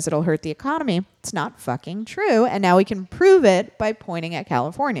standards because it'll hurt the economy, it's not fucking true. And now we can prove it by pointing at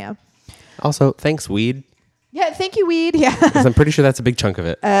California. Also, thanks, weed. Yeah, thank you, weed. Yeah. 'Cause I'm pretty sure that's a big chunk of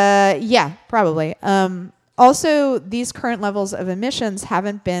it. Yeah, probably. Also, these current levels of emissions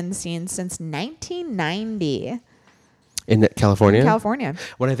haven't been seen since 1990. In California? In California.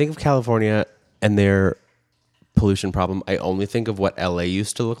 When I think of California and their pollution problem, I only think of what LA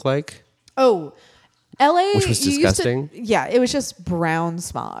used to look like. Oh, LA, which was disgusting. Yeah, it was just brown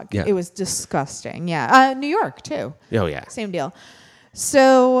smog. Yeah. It was disgusting. Yeah. New York, too. Oh, yeah. Same deal.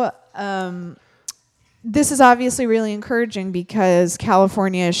 So, this is obviously really encouraging because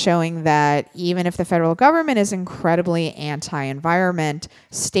California is showing that even if the federal government is incredibly anti-environment,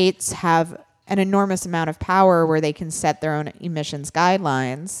 states have an enormous amount of power where they can set their own emissions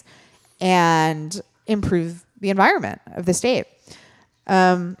guidelines and improve the environment of the state.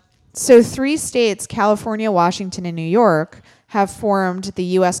 So 3 states, California, Washington, and New York, have formed the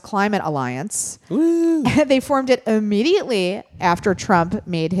U.S. Climate Alliance. They formed it immediately after Trump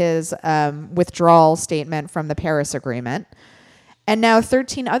made his withdrawal statement from the Paris Agreement. And now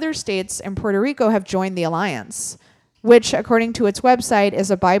 13 other states and Puerto Rico have joined the alliance, which, according to its website, is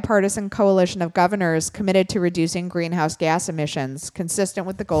a bipartisan coalition of governors committed to reducing greenhouse gas emissions consistent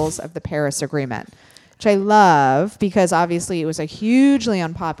with the goals of the Paris Agreement. Which I love because obviously it was a hugely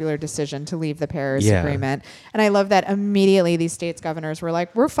unpopular decision to leave the Paris Agreement. And I love that immediately these states governors were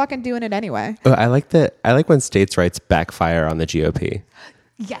like, we're fucking doing it anyway. Oh, I like when states' rights backfire on the GOP.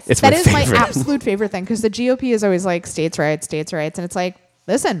 Yes, it's that is my absolute favorite thing because the GOP is always like states' rights. And it's like,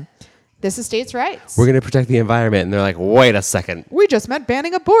 listen, this is states' rights. We're going to protect the environment. And they're like, wait a second. We just meant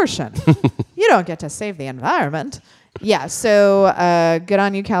banning abortion. You don't get to save the environment. Yeah, so good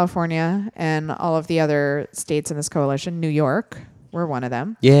on you, California, and all of the other states in this coalition. New York, we're one of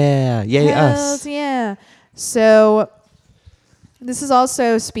them. Yeah, yay Hells us. Yeah. So this is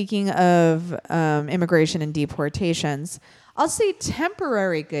also, speaking of immigration and deportations, I'll say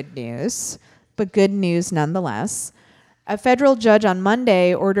temporary good news, but good news nonetheless. A federal judge on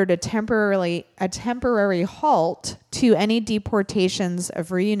Monday ordered a temporary halt to any deportations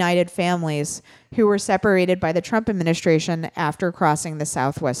of reunited families who were separated by the Trump administration after crossing the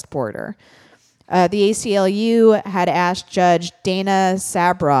southwest border. The ACLU had asked Judge Dana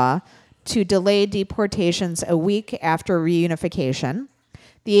Sabra to delay deportations a week after reunification.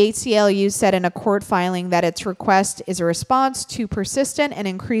 The ACLU said in a court filing that its request is a response to persistent and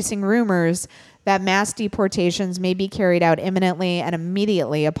increasing rumors that mass deportations may be carried out imminently and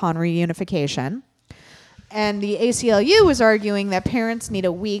immediately upon reunification. And the ACLU was arguing that parents need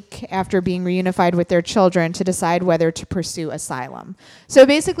a week after being reunified with their children to decide whether to pursue asylum. So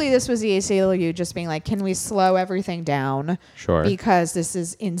basically this was the ACLU just being like, can we slow everything down? Sure. Because this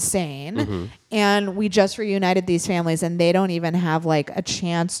is insane. And we just reunited these families and they don't even have like a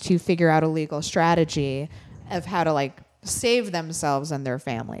chance to figure out a legal strategy of how to like save themselves and their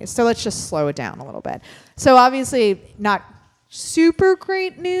families. So let's just slow it down a little bit. So obviously not super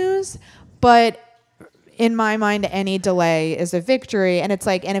great news, but in my mind, any delay is a victory. And it's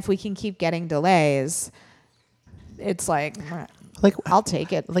like, and if we can keep getting delays, it's like I'll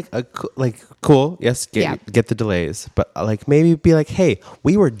take it. Cool. Yes. Get the delays, but maybe be like, hey,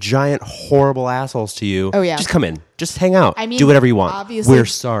 we were giant, horrible assholes to you. Oh yeah. Just come in, just hang out. I mean, do whatever you want. Obviously, we're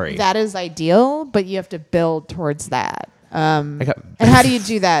sorry. That is ideal, but you have to build towards that. And how do you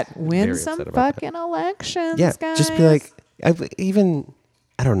do that? Win some fucking elections, yeah, guys. just be like, I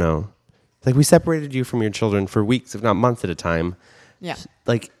don't know. Like, we separated you from your children for weeks, if not months at a time. Yeah.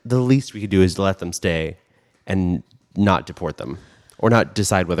 Like, the least we could do is let them stay and not deport them, or not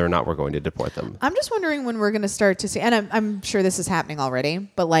decide whether or not we're going to deport them. I'm just wondering when we're going to start to see, and I'm sure this is happening already,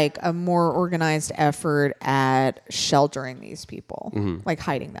 but like a more organized effort at sheltering these people, like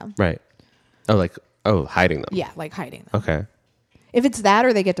hiding them. Right. Hiding them. Yeah, like hiding them. Okay. If it's that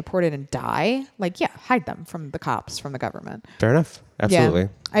or they get deported and die, hide them from the cops, from the government. Fair enough. Absolutely.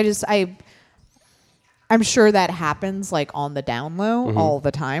 Yeah. I'm sure that happens like on the down low all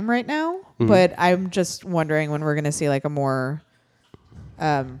the time right now, but I'm just wondering when we're going to see like a more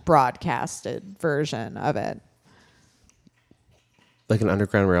broadcasted version of it. Like an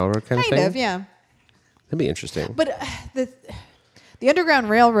Underground Railroad kind of thing? Kind of, yeah. That'd be interesting. But the Underground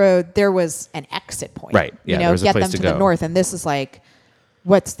Railroad, there was an exit point. Right. Yeah, there was a get place them to go. the north. And this is like,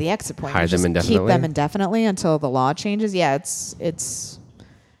 what's the exit point? Hide them indefinitely? Keep them indefinitely until the law changes. Yeah, it's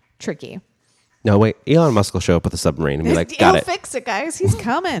tricky. No, wait. Elon Musk will show up with a submarine and be like, got it. He'll fix it, guys. He's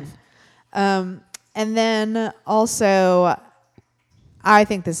coming. And then also, I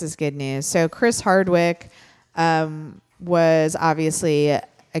think this is good news. So Chris Hardwick was obviously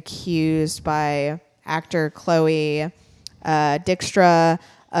accused by actor Chloe Dykstra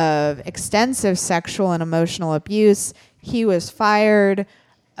of extensive sexual and emotional abuse. He was fired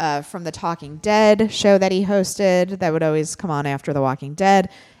from the Talking Dead show that he hosted that would always come on after The Walking Dead.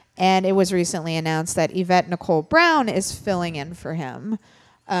 And it was recently announced that Yvette Nicole Brown is filling in for him.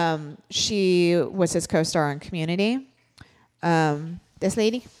 She was his co-star on Community. This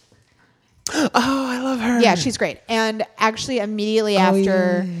lady. Oh, I love her. Yeah, she's great. And actually, immediately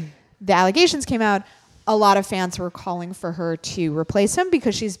after the allegations came out, a lot of fans were calling for her to replace him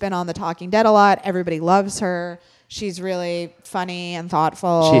because she's been on The Talking Dead a lot. Everybody loves her. She's really funny and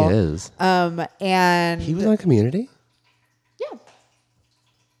thoughtful. She is. And he was on Community? Yeah.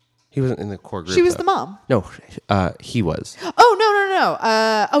 He wasn't in the core group. She was the mom. No, he was. Oh, no.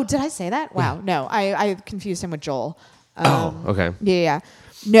 no. Did I say that? Wow. No, I confused him with Joel. Okay. Yeah.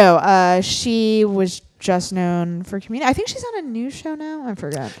 No, she was just known for Community. I think she's on a new show now. I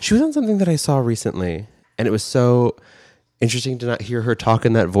forgot. She was on something that I saw recently, and it was so interesting to not hear her talk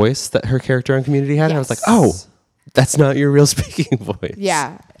in that voice that her character on Community had. Yes. And I was like, oh, that's not your real speaking voice.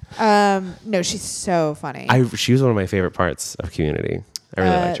 Yeah. No, she's so funny. She was one of my favorite parts of Community. I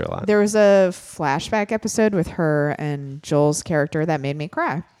really liked her a lot. There was a flashback episode with her and Joel's character that made me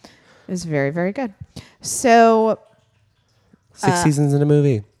cry. It was very, very good. So 6 seasons in a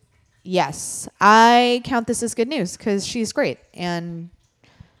movie. Yes. I count this as good news because she's great. And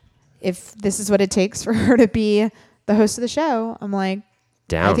if this is what it takes for her to be the host of the show, I'm like,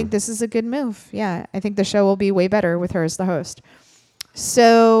 down. I think this is a good move. Yeah. I think the show will be way better with her as the host.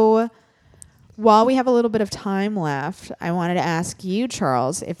 So while we have a little bit of time left, I wanted to ask you,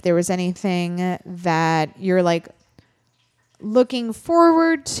 Charles, if there was anything that you're like looking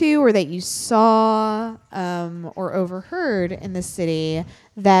forward to or that you saw or overheard in the city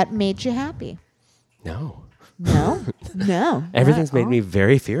that made you happy. No. Everything's made me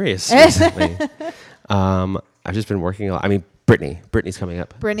very furious recently. I've just been working a lot. I mean, Britney's coming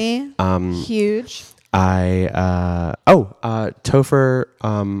up. Britney, huge. Topher,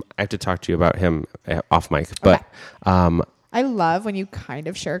 I have to talk to you about him off mic, but I love when you kind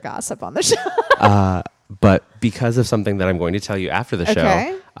of share gossip on the show. But because of something that I'm going to tell you after the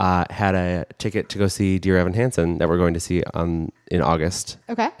show, had a ticket to go see Dear Evan Hansen that we're going to see in August.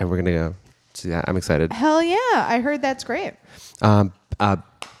 Okay. And we're going to go see that. I'm excited. Hell yeah. I heard that's great.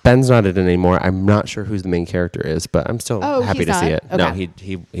 Ben's not in it anymore. I'm not sure who the main character is, but I'm still happy to see it. Okay. No,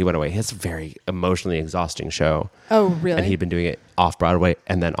 he went away. It's a very emotionally exhausting show. Oh, really? And he'd been doing it off Broadway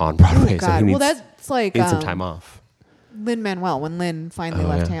and then on Broadway. Oh, God. So he that's like needs some time off. Lin-Manuel, when Lin finally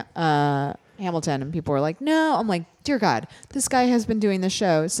left Hamilton and people were like, no, I'm like, dear God, this guy has been doing the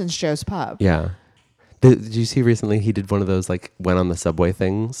show since Joe's Pub. Yeah. Did you see recently he did one of those like went on the subway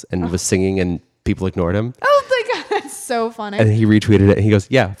things and was singing and people ignored him? Oh my God, that's so funny. And he retweeted it and he goes,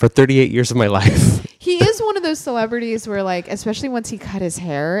 yeah, for 38 years of my life. He is one of those celebrities where like, especially once he cut his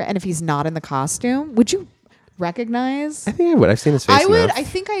hair and if he's not in the costume, would you recognize? I think I would. I've seen his face enough. I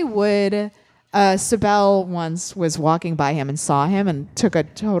think I would. Sibel once was walking by him and saw him and took a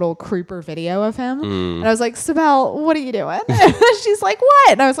total creeper video of him. And I was like, Sibel, what are you doing? She's like,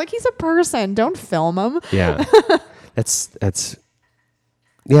 what? And I was like, he's a person. Don't film him. Yeah. That's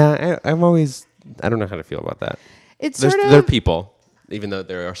yeah, I'm always, I don't know how to feel about that. They're people, even though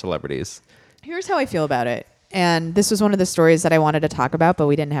they are celebrities. Here's how I feel about it. And this was one of the stories that I wanted to talk about, but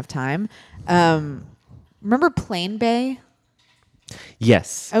we didn't have time. Remember Plain Bay?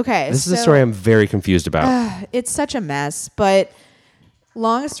 Yes. Okay. This is a story I'm very confused about. It's such a mess, but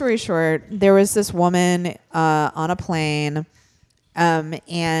long story short, there was this woman on a plane,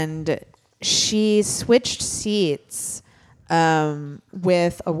 and she switched seats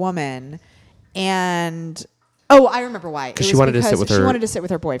with a woman, and I remember why. Because she wanted to sit with her. She wanted to sit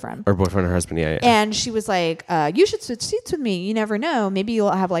with her boyfriend. Or boyfriend or husband, yeah. And she was like, "You should switch seats with me. You never know. Maybe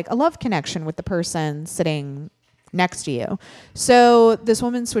you'll have like a love connection with the person sitting next to you." So this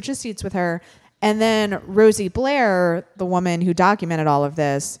woman switches seats with her, and then Rosie Blair, the woman who documented all of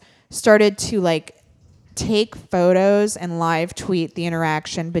this, started to like take photos and live tweet the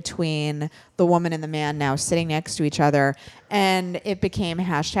interaction between the woman and the man now sitting next to each other, and it became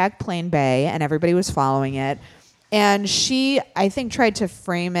 #PlainBay, and everybody was following it. And she, I think, tried to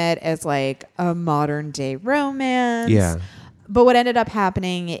frame it as like a modern day romance. Yeah. But what ended up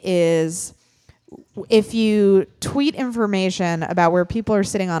happening is, if you tweet information about where people are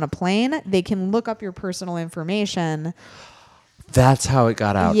sitting on a plane, they can look up your personal information. That's how it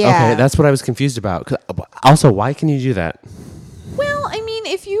got out. Yeah. Okay, that's what I was confused about. Also, why can you do that? Well, I mean,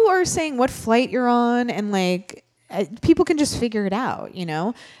 if you are saying what flight you're on and like people can just figure it out, you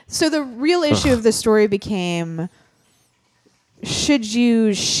know? So the real issue of the story became, should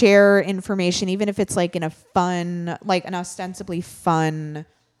you share information even if it's like in a fun, like an ostensibly fun,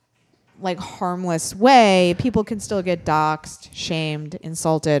 like harmless way? People can still get doxxed, shamed,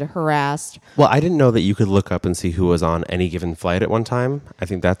 insulted, harassed. Well, I didn't know that you could look up and see who was on any given flight at one time. I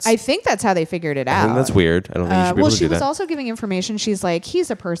think that's how they figured it out. I think that's weird. I don't think you should be able to do that. Well, she was also giving information. She's like, he's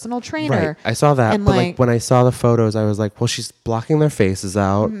a personal trainer. Right. I saw that. And but like when I saw the photos, I was like, well, she's blocking their faces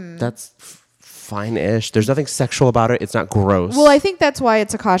out. Mm-hmm. That's fine-ish. There's nothing sexual about it. It's not gross. Well, I think that's why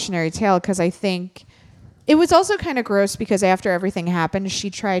it's a cautionary tale, because I think it was also kind of gross because after everything happened, she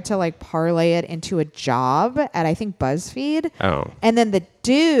tried to like parlay it into a job at, I think, BuzzFeed. Oh. And then the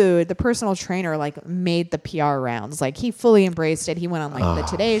dude, the personal trainer, like made the PR rounds. Like he fully embraced it. He went on like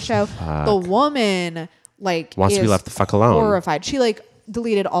the Today Show. Fuck. The woman like wants to be left the fuck alone. Horrified. She like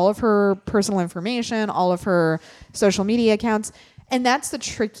deleted all of her personal information, all of her social media accounts. And that's the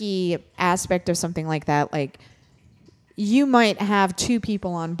tricky aspect of something like that. Like, you might have two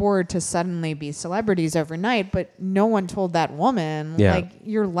people on board to suddenly be celebrities overnight, but no one told that woman, like,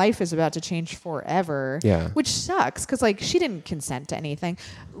 your life is about to change forever. Yeah. Which sucks, because, like, she didn't consent to anything.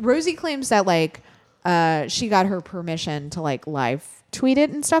 Rosie claims that, like, she got her permission to, like, live tweet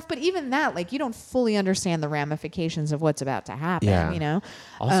it and stuff. But even that, like, you don't fully understand the ramifications of what's about to happen, you know?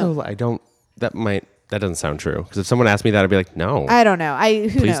 Also, that doesn't sound true. Because if someone asked me that, I'd be like, no. I don't know.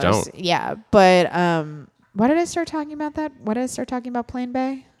 Please don't. Yeah. But, why did I start talking about that? Why did I start talking about Plain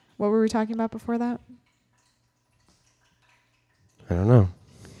Bay? What were we talking about before that? I don't know.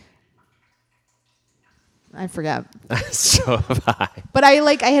 I forgot. So have I. But I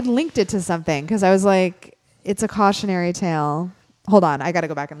had linked it to something because I was like, it's a cautionary tale. Hold on. I got to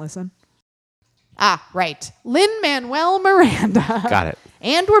go back and listen. Ah, right. Lin-Manuel Miranda. Got it.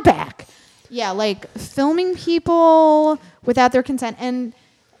 And we're back. Yeah, like filming people without their consent. And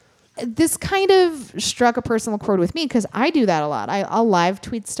this kind of struck a personal chord with me because I do that a lot. I'll live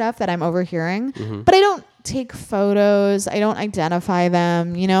tweet stuff that I'm overhearing, but I don't take photos. I don't identify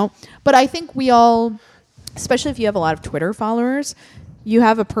them, you know? But I think we all, especially if you have a lot of Twitter followers, you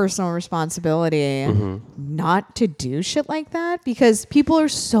have a personal responsibility not to do shit like that because people are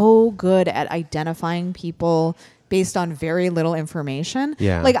so good at identifying people based on very little information.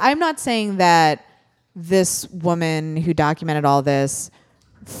 Yeah. Like, I'm not saying that this woman who documented all this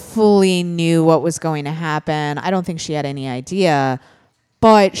fully knew what was going to happen. I don't think she had any idea,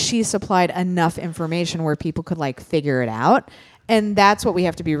 but she supplied enough information where people could like figure it out. And that's what we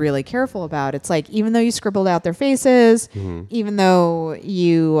have to be really careful about. It's like, even though you scribbled out their faces, even though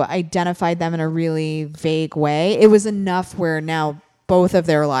you identified them in a really vague way, it was enough where now both of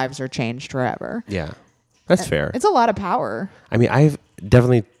their lives are changed forever. Yeah, that's fair. It's a lot of power. I mean, I've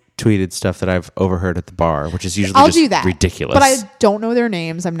definitely tweeted stuff that I've overheard at the bar, which is usually do that. Ridiculous. But I don't know their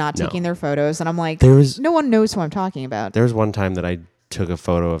names. I'm not taking their photos. And I'm like, no one knows who I'm talking about. There was one time that I took a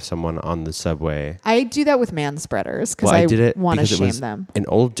photo of someone on the subway. I do that with manspreaders because I did it want to because shame it was them. An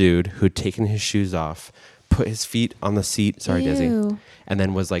old dude who'd taken his shoes off, put his feet on the seat. Sorry, Desi. And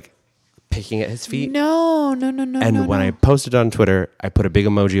then was like picking at his feet. No. And when I posted on Twitter, I put a big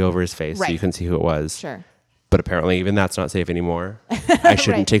emoji over his face so you couldn't see who it was. Sure. But apparently even that's not safe anymore. I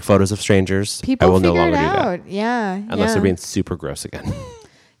shouldn't take photos of strangers. People I will no figure longer it do out. that. Yeah. Unless they're being super gross again.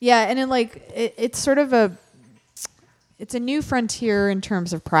 Yeah. And it's sort of it's a new frontier in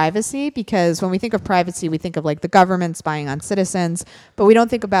terms of privacy, because when we think of privacy, we think of like the government spying on citizens, but we don't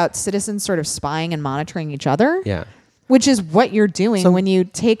think about citizens sort of spying and monitoring each other. Yeah. Which is what you're doing when you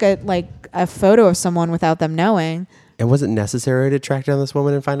take a photo of someone without them knowing. And was it necessary to track down this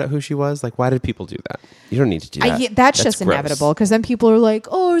woman and find out who she was? Like, why did people do that? You don't need to do that. That's just gross. inevitable, because then people are like,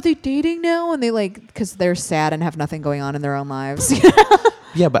 oh, are they dating now? And they because they're sad and have nothing going on in their own lives.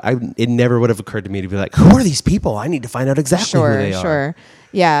 Yeah, but it never would have occurred to me to be like, who are these people? I need to find out exactly who they are. Sure.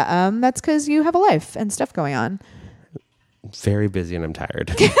 Yeah, that's because you have a life and stuff going on. Very busy and I'm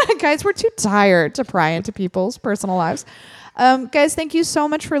tired. Guys, we're too tired to pry into people's personal lives. Guys, thank you so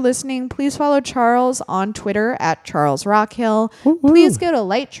much for listening. Please follow Charles on Twitter at Charles Rockhill. Woo-hoo. Please go to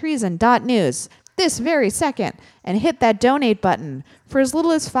lighttreason.news this very second and hit that donate button. For as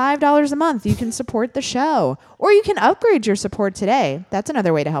little as $5 a month, you can support the show, or you can upgrade your support today. That's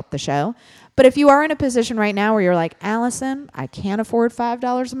another way to help the show. But if you are in a position right now where you're like, Allison, I can't afford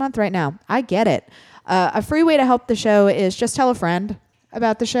 $5 a month right now, I get it. A free way to help the show is just tell a friend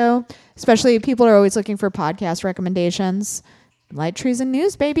about the show. Especially people are always looking for podcast recommendations. Light Treason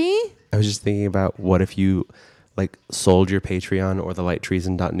News, baby. I was just thinking about what if you like sold your Patreon or the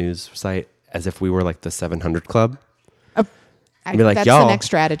lighttreason.news site as if we were like the 700 Club. That's the next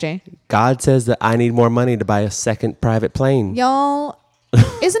strategy. God says that I need more money to buy a second private plane. Y'all,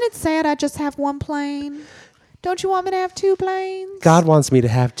 isn't it sad I just have one plane? Don't you want me to have two planes? God wants me to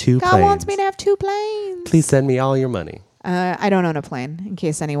have two planes. God wants me to have two planes. Please send me all your money. I don't own a plane, in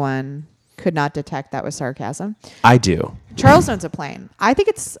case anyone could not detect that was sarcasm. I do. Charles owns a plane. I think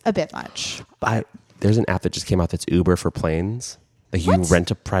it's a bit much. There's an app that just came out that's Uber for planes. Like you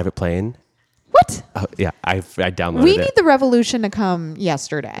rent a private plane. What? Yeah, I downloaded it. We need the revolution to come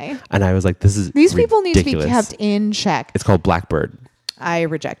yesterday. And I was like, these people need to be kept in check. It's called Blackbird. I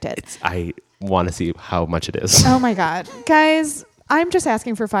reject it. I want to see how much it is. Oh my God. Guys, I'm just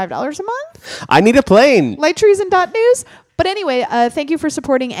asking for $5 a month. I need a plane. Lighttreason.news. But anyway, thank you for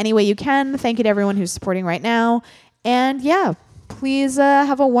supporting any way you can. Thank you to everyone who's supporting right now. And yeah, please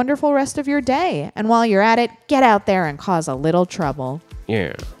have a wonderful rest of your day. And while you're at it, get out there and cause a little trouble.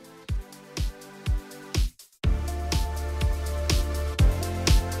 Yeah.